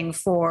waiting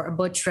for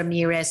Butch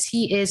Ramirez.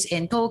 He is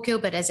in Tokyo,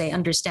 but as I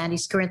understand,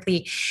 he's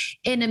currently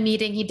in a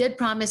meeting. He did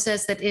promise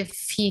us that if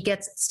he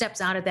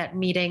steps out of that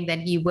meeting, then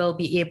he will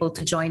be able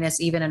to join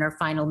us even in our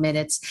final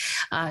minutes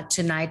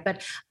tonight.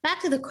 But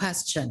back to the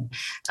question.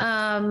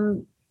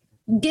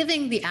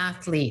 Giving the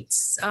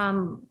athletes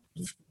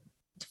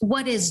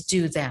what is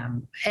due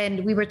them.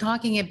 And we were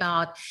talking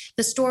about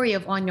the story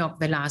of Onyok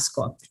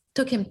Velasco. It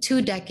took him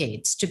 2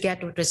 decades to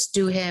get what was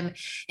due him.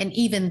 And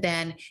even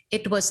then,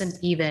 it wasn't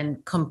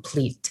even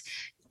complete.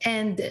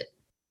 And,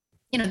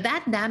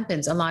 that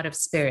dampens a lot of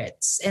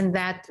spirits. And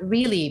that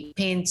really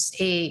paints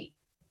a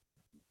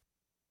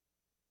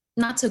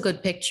not so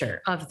good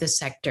picture of the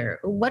sector.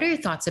 What are your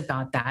thoughts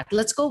about that?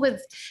 Let's go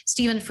with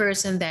Steven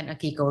first, and then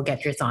Akiko will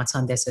get your thoughts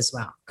on this as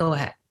well. Go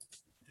ahead.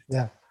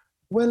 Yeah.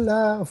 Well,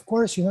 of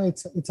course,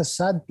 it's a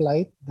sad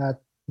plight that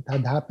it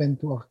had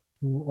happened to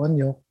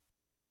Onyok.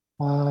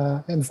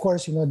 And of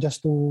course,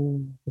 just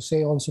to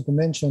say, also to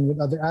mention with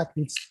other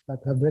athletes that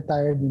have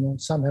retired,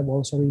 some have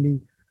also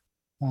really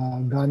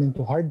gone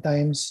into hard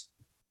times.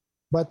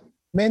 But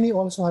many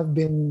also have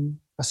been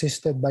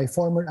assisted by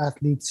former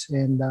athletes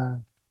and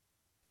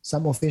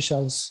some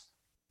officials.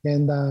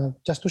 And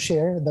just to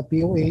share, the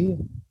POA,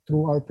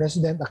 through our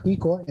president,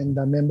 Akiko, and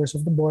the members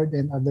of the board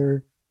and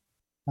other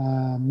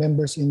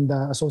members in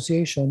the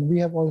association, we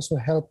have also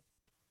helped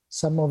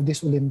some of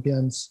these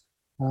Olympians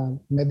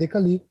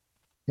medically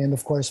and,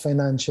 of course,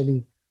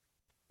 financially.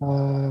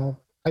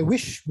 I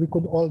wish we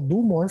could all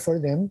do more for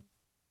them.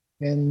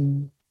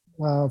 And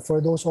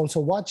for those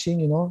also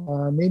watching,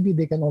 maybe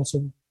they can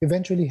also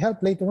eventually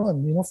help later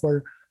on,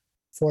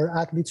 for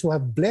athletes who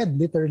have bled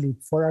literally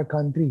for our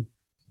country,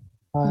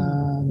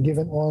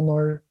 given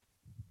honor.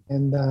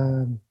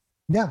 And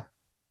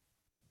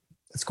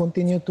let's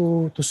continue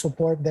to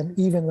support them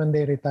even when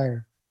they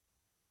retire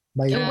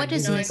by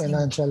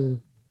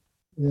financial.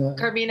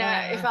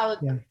 Carmina,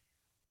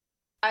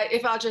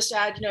 if I'll just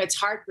add, it's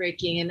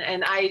heartbreaking,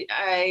 and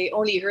I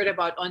only heard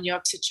about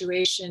Onyok's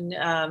situation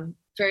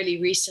fairly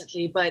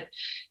recently, but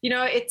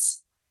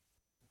it's.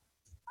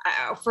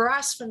 For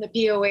us from the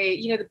POA,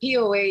 the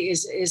POA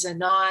is a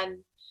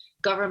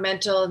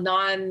non-governmental,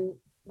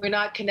 we're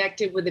not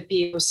connected with the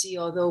POC,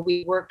 although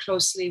we work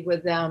closely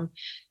with them.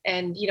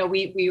 And,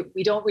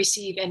 we don't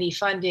receive any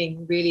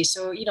funding really.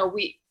 So,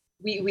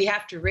 we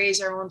have to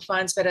raise our own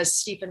funds. But as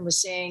Stephen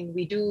was saying,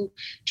 we do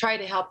try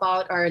to help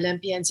out our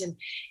Olympians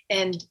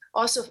and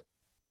also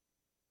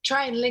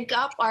try and link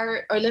up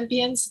our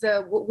Olympians.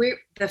 The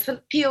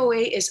POA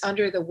is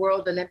under the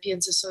World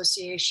Olympians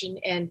Association,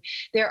 and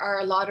there are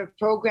a lot of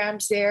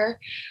programs there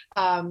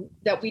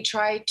that we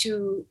try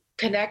to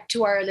connect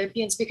to our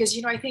Olympians, because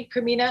I think,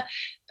 Carmina,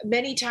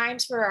 many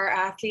times for our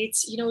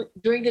athletes,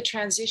 during the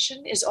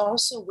transition is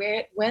also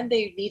when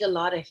they need a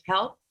lot of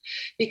help,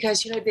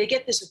 because they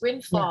get this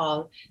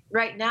windfall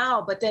right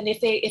now, but then if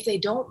they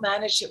don't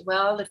manage it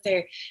well, if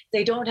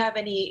they don't have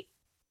any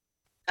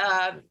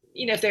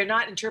if they're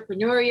not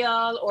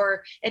entrepreneurial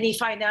or any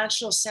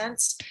financial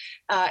sense,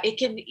 it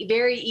can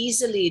very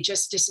easily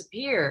just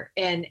disappear.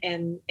 And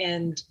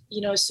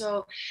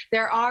so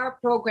there are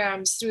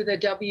programs through the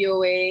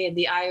WOA and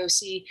the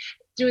IOC,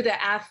 through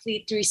the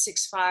Athlete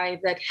 365,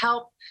 that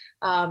help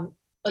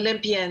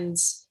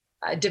Olympians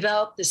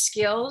develop the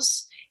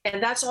skills.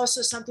 And that's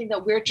also something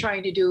that we're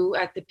trying to do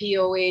at the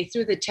POA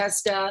through the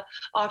TESDA,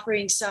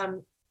 offering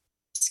some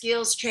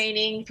skills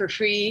training for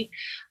free.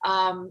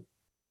 And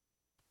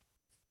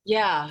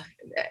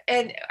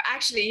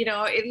actually,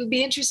 it'll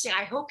be interesting.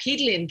 I hope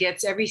Hidlin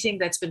gets everything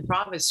that's been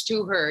promised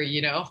to her,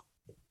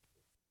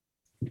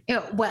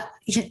 Well,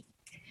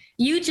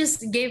 you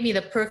just gave me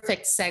the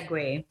perfect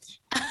segue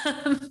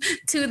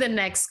to the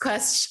next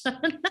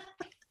question,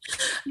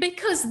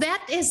 because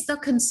that is the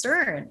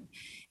concern,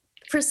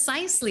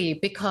 precisely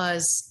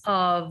because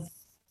of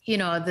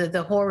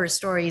the horror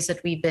stories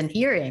that we've been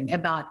hearing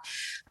about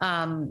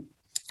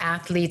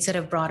athletes that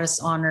have brought us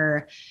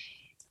honor,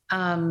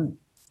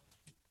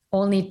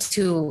 only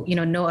to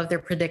know of their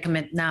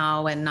predicament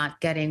now and not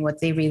getting what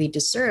they really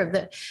deserve,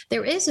 that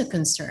there is a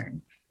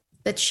concern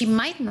that she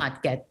might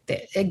not get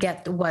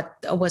what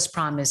was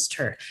promised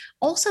her.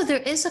 Also,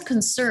 there is a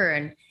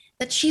concern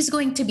that she's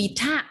going to be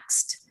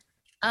taxed.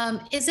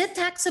 Is it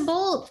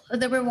taxable,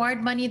 the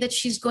reward money that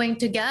she's going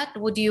to get?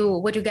 Would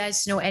you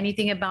guys know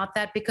anything about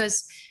that?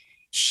 Because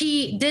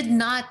she did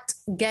not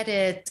get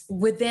it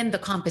within the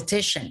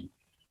competition.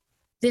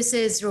 This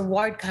is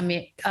reward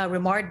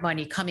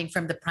money coming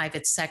from the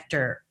private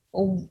sector.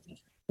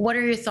 What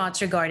are your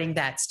thoughts regarding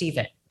that,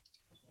 Stephen?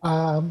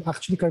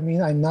 Actually,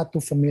 Carmina, I'm not too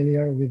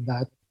familiar with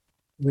that,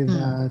 with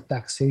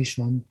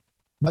taxation.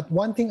 But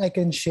one thing I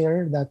can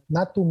share that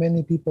not too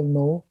many people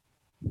know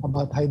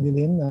about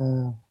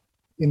Heidelin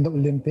in the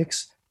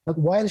Olympics, that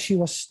while she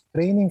was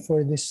training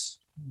for this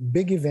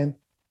big event,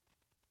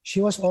 she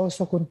was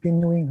also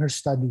continuing her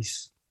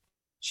studies.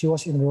 She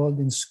was enrolled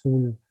in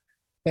school.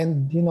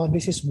 And,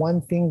 this is one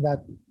thing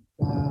that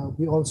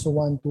we also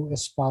want to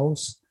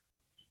espouse,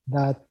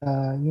 that,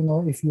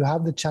 if you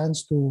have the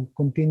chance to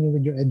continue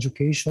with your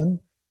education,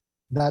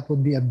 that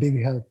would be a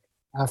big help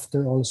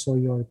after also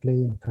your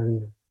playing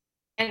career.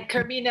 And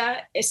Carmina,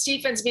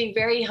 Stephen's being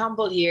very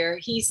humble here.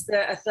 He's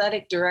the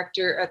athletic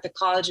director at the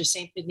College of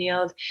St.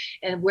 Benilde,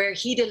 and where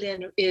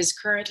Heidelin is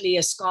currently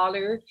a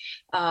scholar,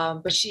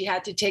 but she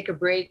had to take a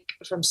break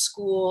from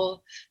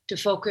school to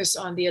focus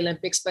on the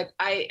Olympics. But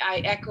I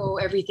echo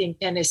everything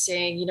Pen is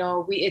saying.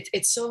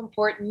 It's so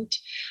important.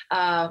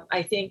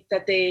 I think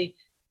that they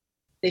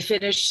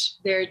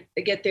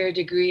get their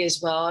degree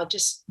as well.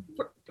 Just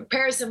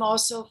prepares them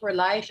also for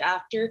life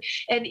after.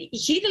 And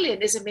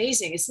Heidelin is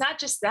amazing. It's not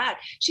just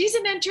that. She's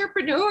an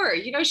entrepreneur.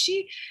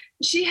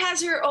 She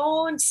has her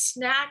own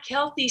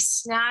healthy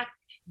snack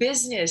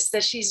business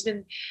that she's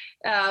been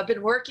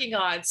working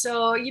on.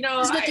 So,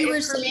 That's what you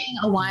were saying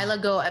a while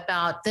ago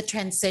about the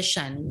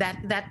transition.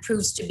 That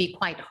proves to be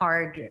quite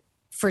hard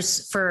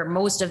for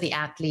most of the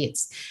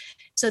athletes.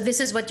 So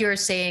this is what you were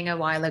saying a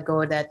while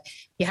ago, that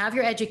you have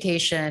your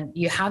education,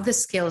 you have the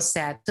skill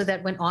set, so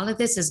that when all of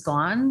this is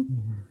gone,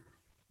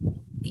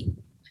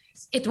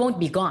 it won't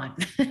be gone,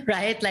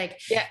 right?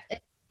 Yeah.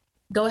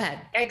 Go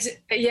ahead.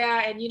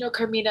 Yeah, and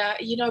Carmina,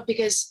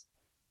 because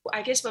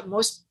I guess what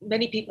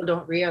many people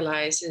don't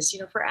realize is,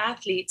 for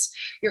athletes,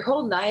 your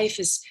whole life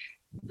is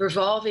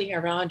revolving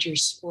around your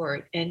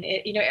sport, and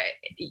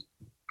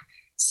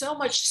so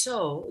much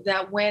so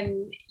that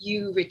when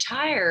you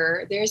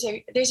retire, there's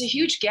a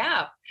huge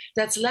gap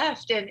that's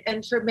left,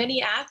 and for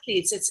many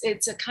athletes,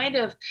 it's a kind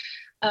of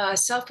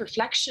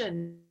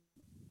self-reflection.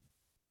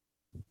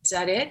 Is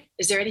that it?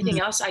 Is there anything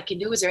else I can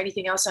do? Is there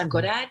anything else I'm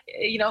good at?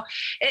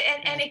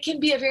 And it can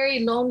be a very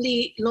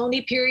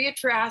lonely period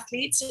for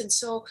athletes. And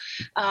so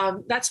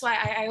that's why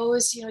I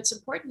always, it's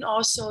important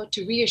also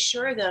to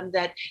reassure them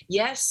that,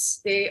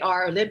 yes, they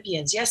are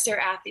Olympians. Yes,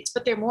 they're athletes,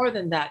 but they're more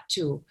than that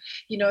too.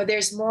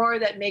 There's more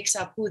that makes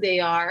up who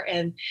they are,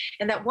 and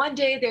that one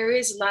day there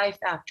is life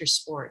after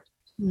sport.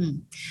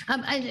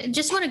 I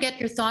just want to get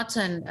your thoughts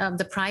on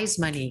the prize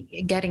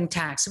money getting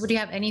taxed. Would you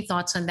have any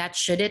thoughts on that?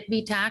 Should it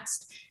be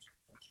taxed?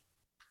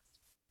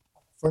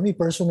 For me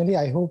personally,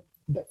 I hope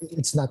that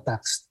it's not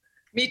taxed.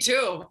 Me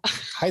too.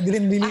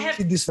 Heidelin really,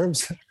 she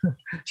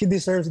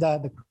deserves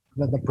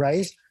the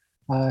prize.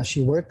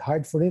 She worked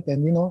hard for it,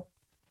 and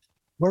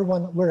we're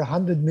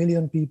 100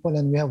 million people,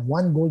 and we have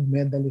one gold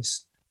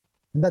medalist,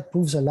 and that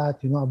proves a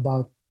lot,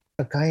 about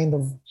the kind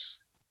of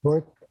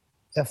work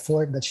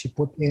effort that she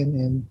put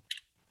in,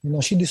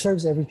 and she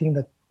deserves everything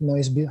that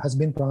has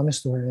been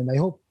promised to her. And I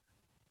hope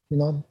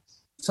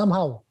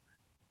somehow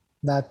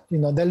that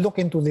they'll look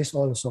into this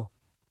also.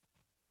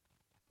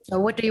 So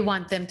what do you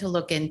want them to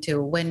look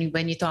into when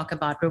you talk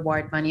about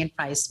reward money and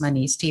prize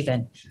money,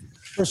 Stephen?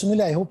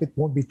 Personally, I hope it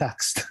won't be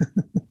taxed.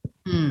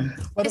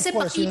 But kasi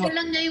pakita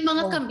lang niya yung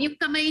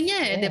kamay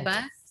niya, di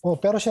ba?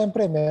 Pero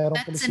syempre, merong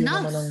policy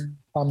naman ng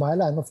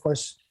pamahalaan. Of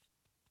course,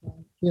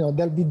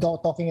 they'll be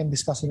talking and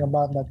discussing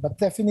about that. But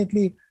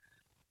definitely,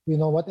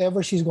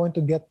 whatever she's going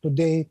to get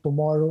today,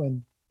 tomorrow,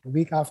 and the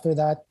week after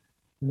that,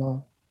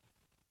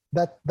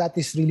 that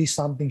is really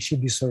something she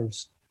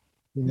deserves.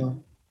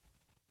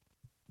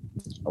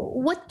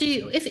 What do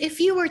you, if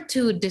you were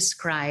to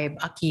describe,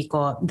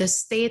 Akiko, the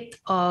state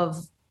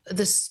of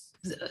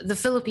the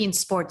Philippine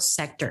sports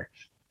sector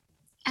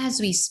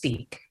as we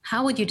speak,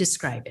 how would you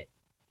describe it?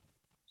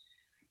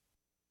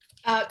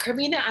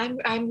 Carmina,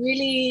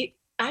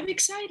 I'm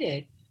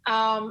excited.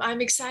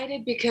 I'm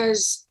excited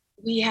because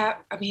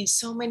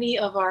so many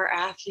of our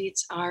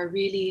athletes are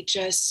really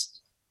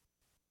just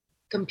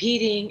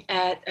competing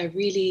at a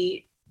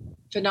really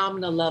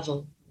phenomenal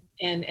level.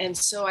 And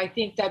so I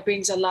think that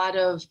brings a lot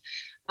of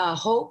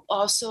hope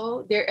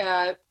also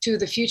there to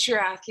the future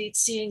athletes,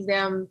 seeing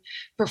them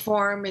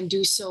perform and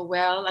do so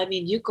well. I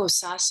mean, Yuko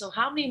Saso,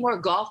 how many more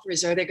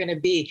golfers are there going to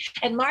be?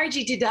 And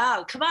Margie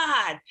Didal, come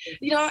on.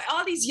 You know,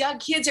 all these young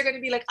kids are going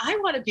to be like, I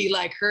want to be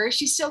like her.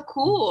 She's so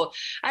cool.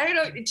 I don't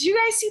know. Did you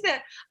guys see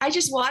that? I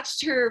just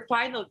watched her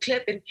final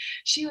clip and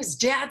she was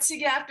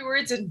dancing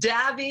afterwards and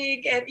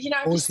dabbing. And, you know,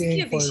 I'm just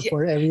thinking of these.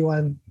 For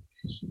everyone.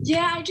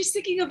 Yeah, I'm just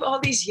thinking of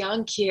all these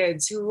young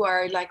kids who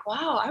are like,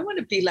 wow, I want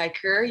to be like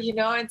her, you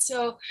know? And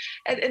so,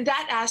 and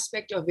that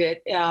aspect of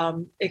it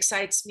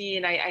excites me.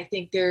 And I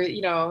think there,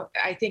 you know,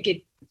 I think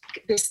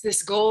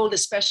this gold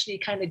especially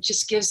kind of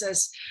just gives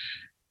us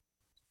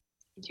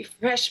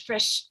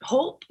fresh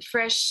hope,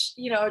 fresh,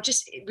 you know,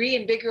 just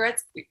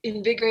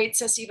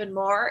invigorates us even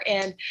more.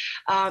 And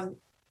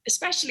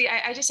especially,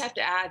 I just have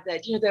to add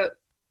that, you know,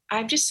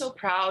 I'm just so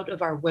proud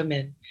of our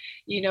women.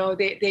 You know,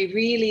 they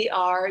really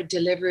are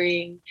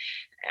delivering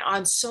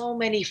on so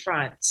many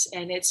fronts.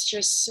 And it's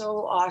just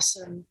so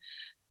awesome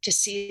to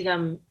see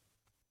them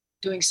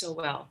doing so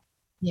well.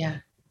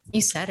 Yeah,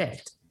 you said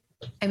it.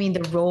 I mean,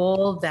 the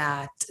role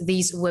that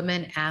these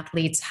women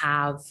athletes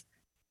have,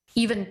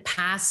 even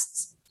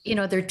past, you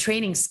know, their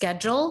training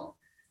schedule,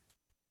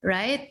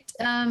 right?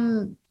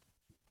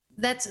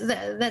 That's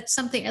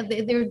something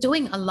they're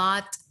doing a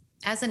lot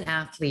as an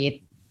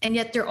athlete. And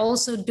yet they're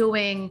also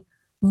doing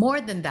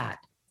more than that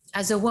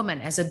as a woman,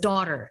 as a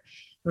daughter,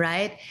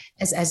 right?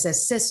 As a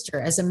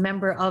sister, as a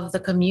member of the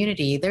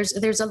community.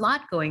 There's a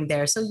lot going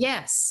there. So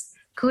yes,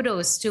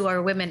 kudos to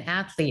our women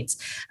athletes.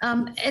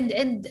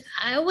 And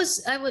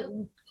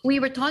we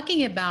were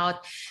talking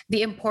about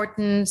the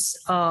importance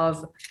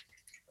of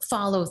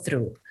follow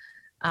through.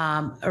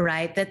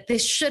 Right? That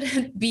this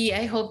shouldn't be,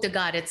 I hope to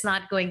God, it's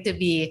not going to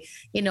be,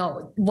 you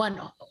know,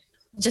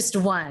 just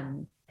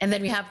one. And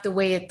then we have to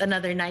wait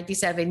another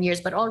 97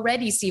 years. But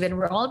already, Stephen,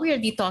 we're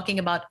already talking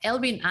about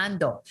Elvin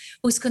Ando,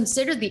 who's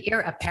considered the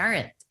heir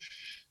apparent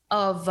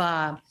of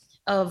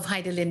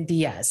Heidelin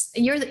Diaz.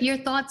 Your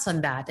thoughts on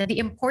that and the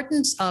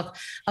importance of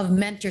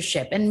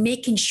mentorship and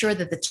making sure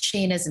that the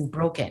chain isn't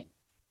broken.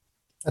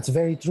 That's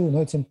very true.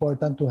 No, it's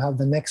important to have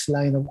the next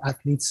line of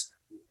athletes,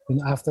 you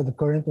know, after the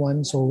current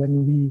one. So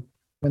when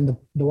the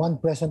one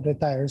present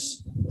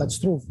retires, that's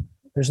true.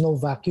 There's no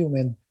vacuum.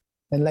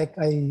 And like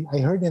I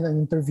heard in an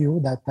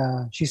interview that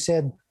she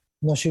said,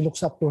 you know, she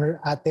looks up to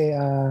her ate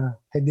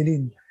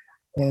Heidelin,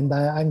 and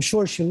I'm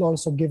sure she'll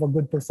also give a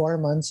good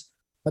performance.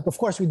 But of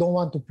course, we don't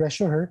want to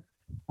pressure her.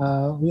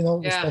 You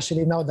know,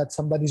 especially now that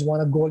somebody's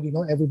won a gold. You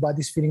know,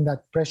 everybody's feeling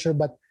that pressure.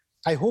 But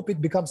I hope it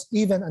becomes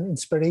even an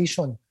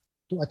inspiration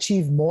to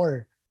achieve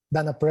more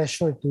than a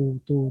pressure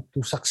to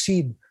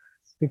succeed,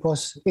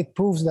 because it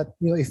proves that,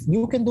 you know, if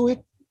you can do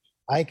it,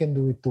 I can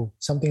do it too.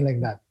 Something like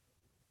that.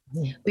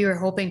 We were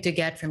hoping to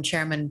get from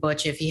Chairman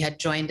Butch, if he had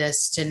joined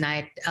us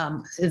tonight,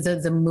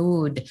 the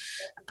mood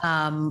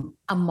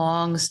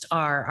amongst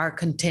our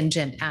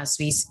contingent as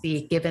we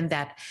speak, given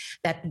that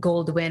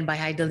gold win by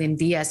Heidelin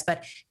Diaz.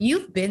 But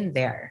you've been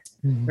there,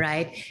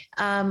 right?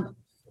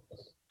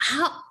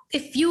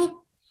 If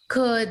you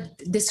could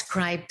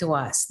describe to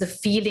us the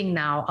feeling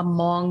now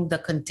among the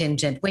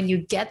contingent when you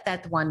get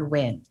that one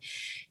win,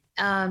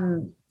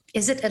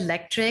 is it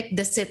electric?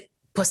 Does it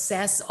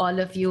possess all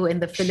of you in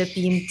the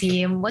Philippine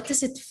team? What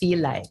does it feel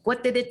like?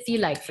 What did it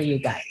feel like for you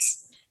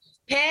guys?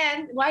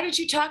 Pen, why don't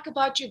you talk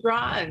about your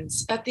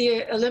bronze at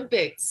the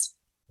Olympics?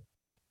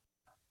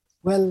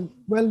 Well,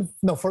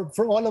 no,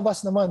 for all of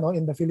us naman, no,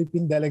 in the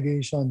Philippine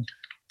delegation,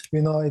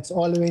 you know, it's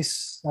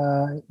always,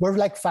 we're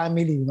like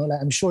family, you know, like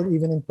I'm sure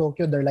even in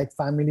Tokyo, they're like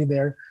family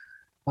there.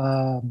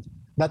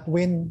 That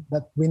win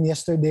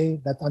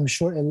yesterday, that I'm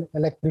sure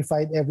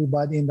electrified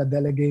everybody in the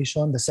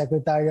delegation. The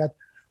secretariat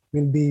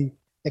will be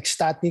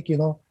ecstatic, you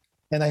know.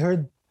 And I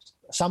heard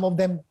some of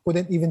them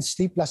couldn't even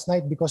sleep last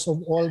night because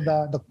of all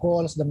the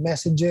calls, the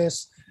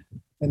messages,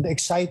 and the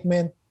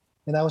excitement.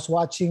 And I was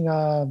watching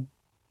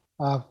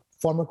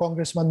former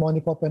Congressman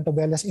Monico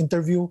Pentobella's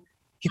interview.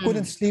 He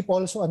couldn't sleep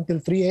also until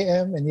 3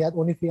 a.m. and he had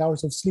only 3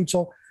 hours of sleep.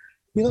 So,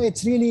 you know,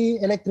 it's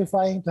really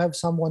electrifying to have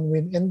someone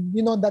win. And,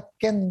 you know, that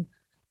can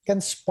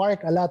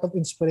spark a lot of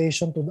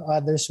inspiration to the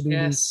others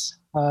really, yes.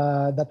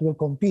 That will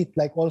compete.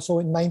 Like also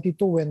in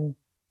 92 when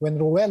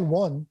Roel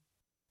won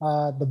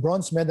the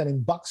bronze medal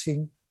in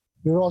boxing,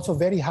 we were also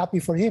very happy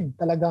for him.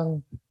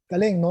 Talagang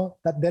galing, no?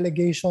 That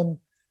delegation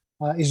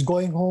is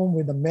going home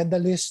with a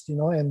medalist, you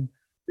know, and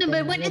no,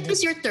 but when it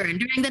was your turn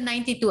during the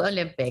 92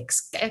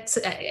 Olympics,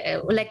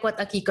 like what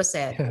Akiko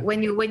said,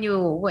 when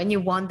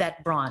you won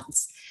that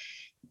bronze,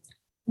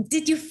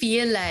 did you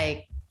feel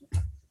like,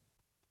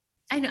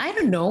 I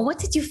don't know, what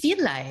did you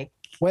feel like?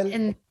 Well,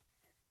 and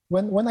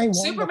when I won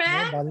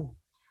Superman? that medal,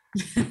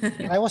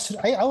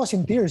 I was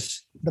in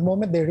tears the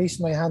moment they raised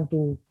my hand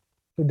to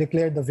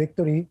declare the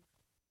victory.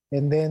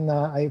 And then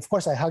I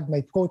hugged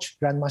my coach,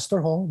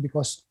 Grandmaster Hong,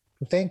 because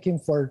to thank him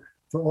for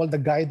all the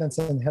guidance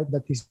and help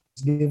that he's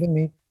given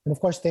me. And of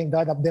course, thank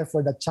God up there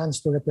for the chance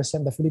to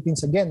represent the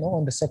Philippines again, no,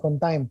 on the second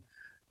time.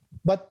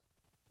 But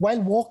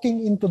while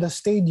walking into the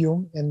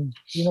stadium and,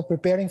 you know,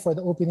 preparing for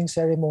the opening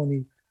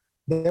ceremony,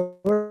 they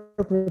were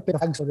prepared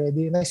flags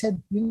already. And I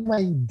said, am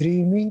I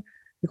dreaming?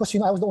 Because,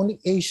 I was the only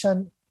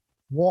Asian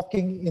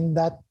walking in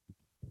that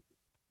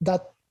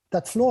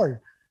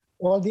floor.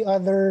 All the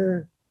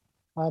other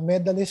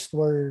medalists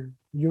were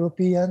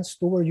Europeans,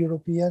 2 were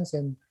Europeans,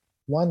 and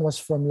 1 was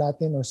from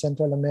Latin or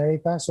Central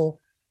America. So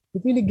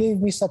it really gave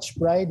me such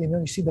pride.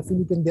 You see the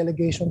Philippine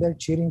delegation there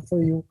cheering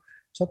for you.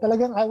 So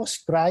talagang I was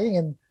crying,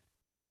 and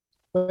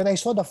when I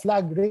saw the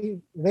flag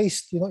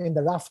raised, in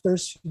the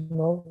rafters,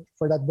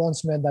 for that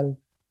bronze medal,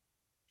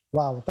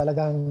 wow,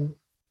 talagang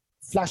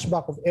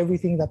flashback of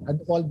everything that had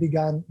all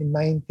begun in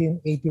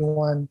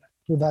 1981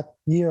 to that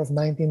year of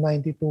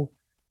 1992,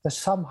 that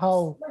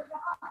somehow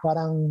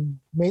parang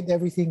made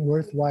everything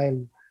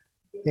worthwhile.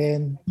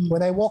 And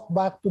when I walked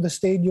back to the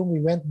stadium, we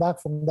went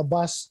back from the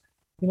bus,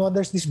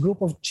 there's this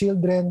group of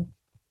children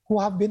who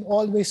have been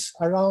always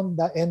around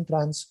the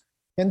entrance,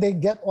 and they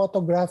get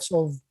autographs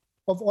of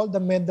all the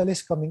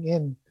medalists coming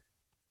in.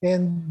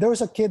 And there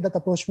was a kid that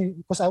approached me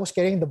because I was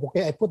carrying the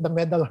bouquet. I put the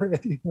medal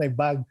already in my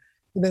bag.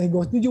 And then he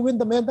goes, "Did you win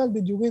the medal?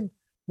 Did you win?"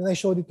 Then I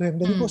showed it to him.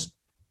 Then he goes,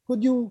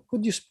 could you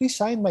please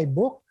sign my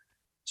book?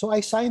 So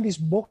I signed his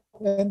book,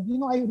 and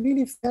I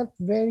really felt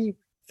very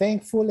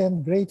thankful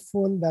and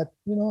grateful that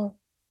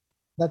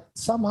that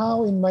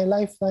somehow in my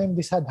lifetime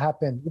this had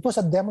happened. It was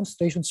a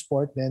demonstration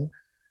sport then,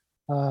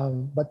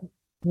 but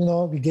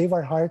we gave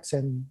our hearts,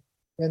 and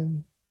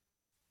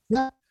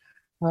that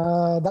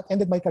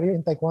ended my career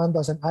in Taekwondo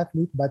as an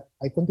athlete. But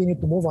I continued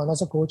to move on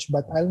as a coach.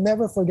 But I'll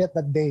never forget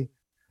that day,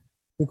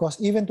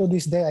 because even to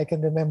this day I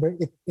can remember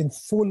it in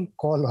full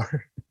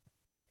color.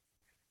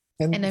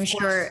 And I'm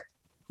sure.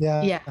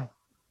 Yeah.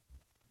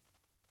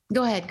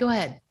 Go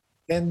ahead.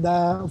 And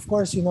of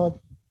course,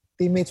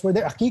 teammates were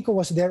there. Akiko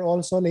was there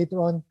also later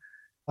on.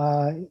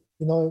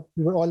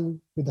 We were all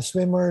with the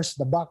swimmers,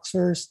 the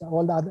boxers,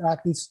 all the other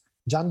athletes.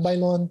 John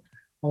Bailon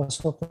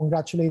also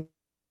congratulated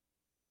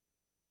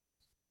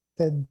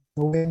the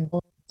win.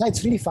 Yeah,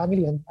 it's really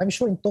family, and I'm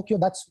sure in Tokyo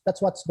that's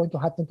what's going to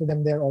happen to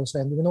them there also.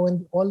 And when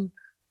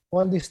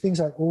all these things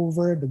are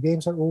over, the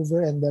games are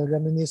over, and they'll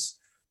reminisce,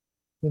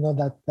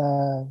 that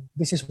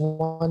this is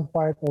one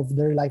part of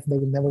their life they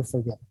will never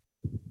forget.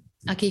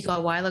 Akiko,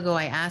 a while ago,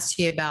 I asked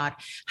you about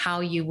how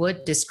you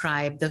would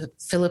describe the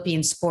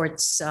Philippine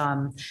sports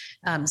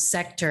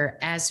sector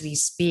as we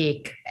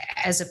speak.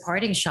 As a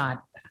parting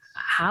shot,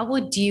 how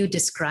would you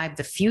describe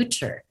the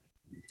future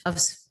of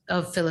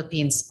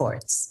Philippine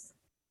sports?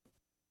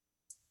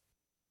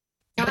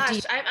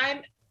 Gosh,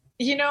 I'm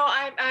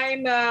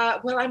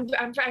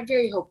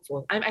very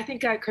hopeful. I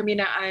think,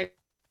 Carmina, I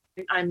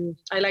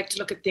like to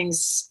look at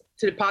things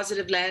through a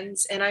positive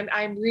lens, and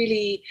I'm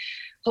really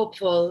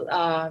hopeful.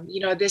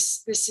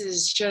 This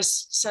is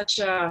just such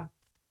a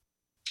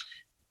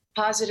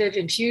positive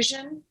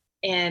infusion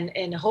and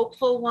a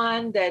hopeful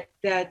one that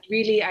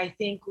really I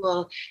think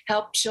will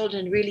help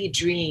children really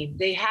dream.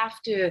 They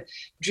have to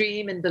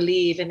dream and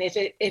believe. And if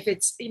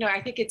it's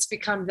I think it's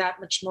become that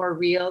much more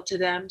real to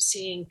them,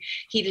 seeing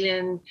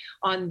Hidilyn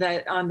on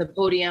the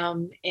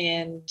podium,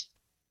 and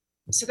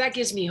so that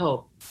gives me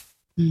hope.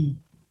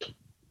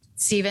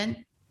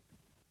 Steven?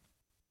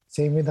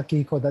 Same with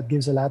Akiko, that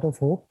gives a lot of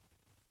hope.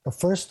 The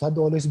first had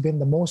always been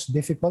the most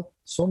difficult.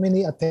 So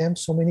many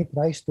attempts, so many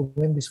tries to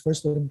win this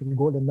first Olympic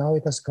gold, and now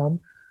it has come.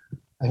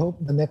 I hope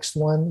the next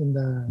one in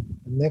the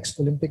next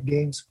Olympic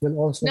Games will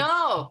also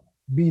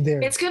be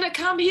there. It's going to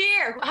come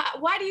here.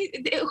 Why do you?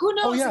 Who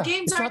knows? The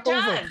games aren't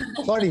done.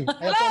 Sorry,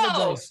 I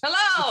apologize.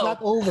 Hello. It's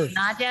not over.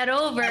 Not yet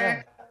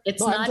over.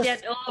 It's not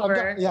yet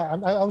over.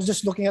 I was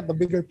just looking at the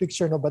bigger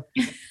picture, but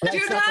do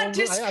not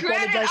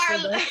discredit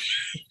our.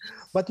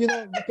 But we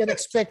can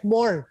expect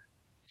more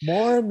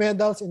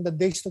medals in the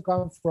days to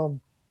come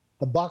from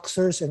the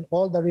boxers and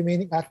all the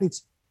remaining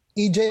athletes.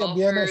 EJ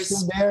Abiena is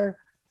still there,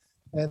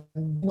 and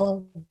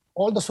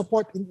all the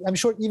support. I'm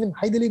sure even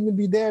Hidilyn will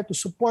be there to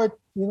support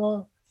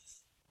the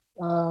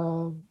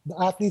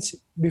athletes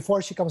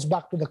before she comes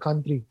back to the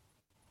country.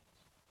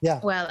 Yeah.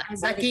 Well,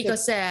 as Akiko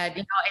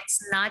said,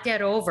 it's not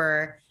yet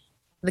over.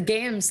 The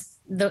games,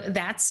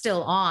 that's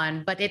still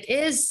on, but it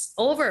is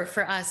over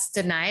for us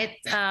tonight.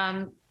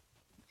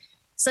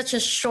 Such a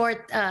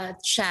short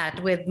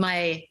chat with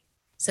my,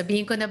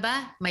 sabihin ko na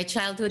ba? My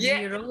childhood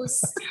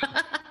heroes.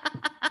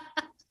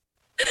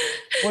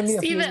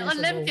 Steven,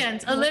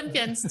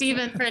 Olympians,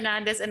 Steven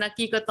Fernandez and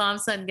Akiko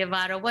Thompson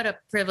Guevara. What a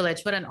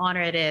privilege, what an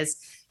honor it is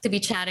to be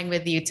chatting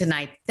with you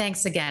tonight.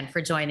 Thanks again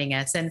for joining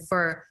us and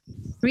for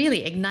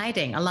really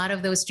igniting a lot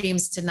of those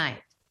dreams tonight.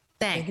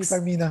 Thanks.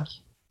 Thank you, Carmina.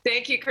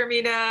 Thank you,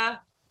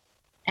 Carmina.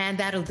 And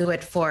that'll do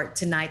it for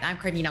tonight. I'm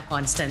Carmina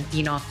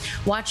Constantino.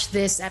 Watch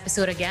this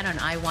episode again on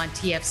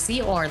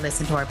iWantTFC or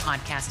listen to our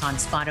podcast on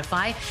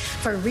Spotify.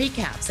 For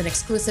recaps and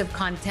exclusive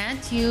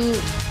content, you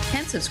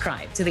can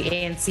subscribe to the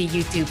ANC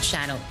YouTube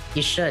channel.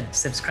 You should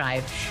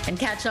subscribe and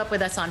catch up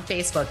with us on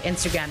Facebook,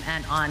 Instagram,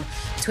 and on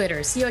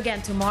Twitter. See you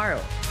again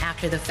tomorrow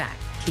after the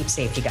fact. Keep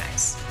safe, you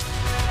guys.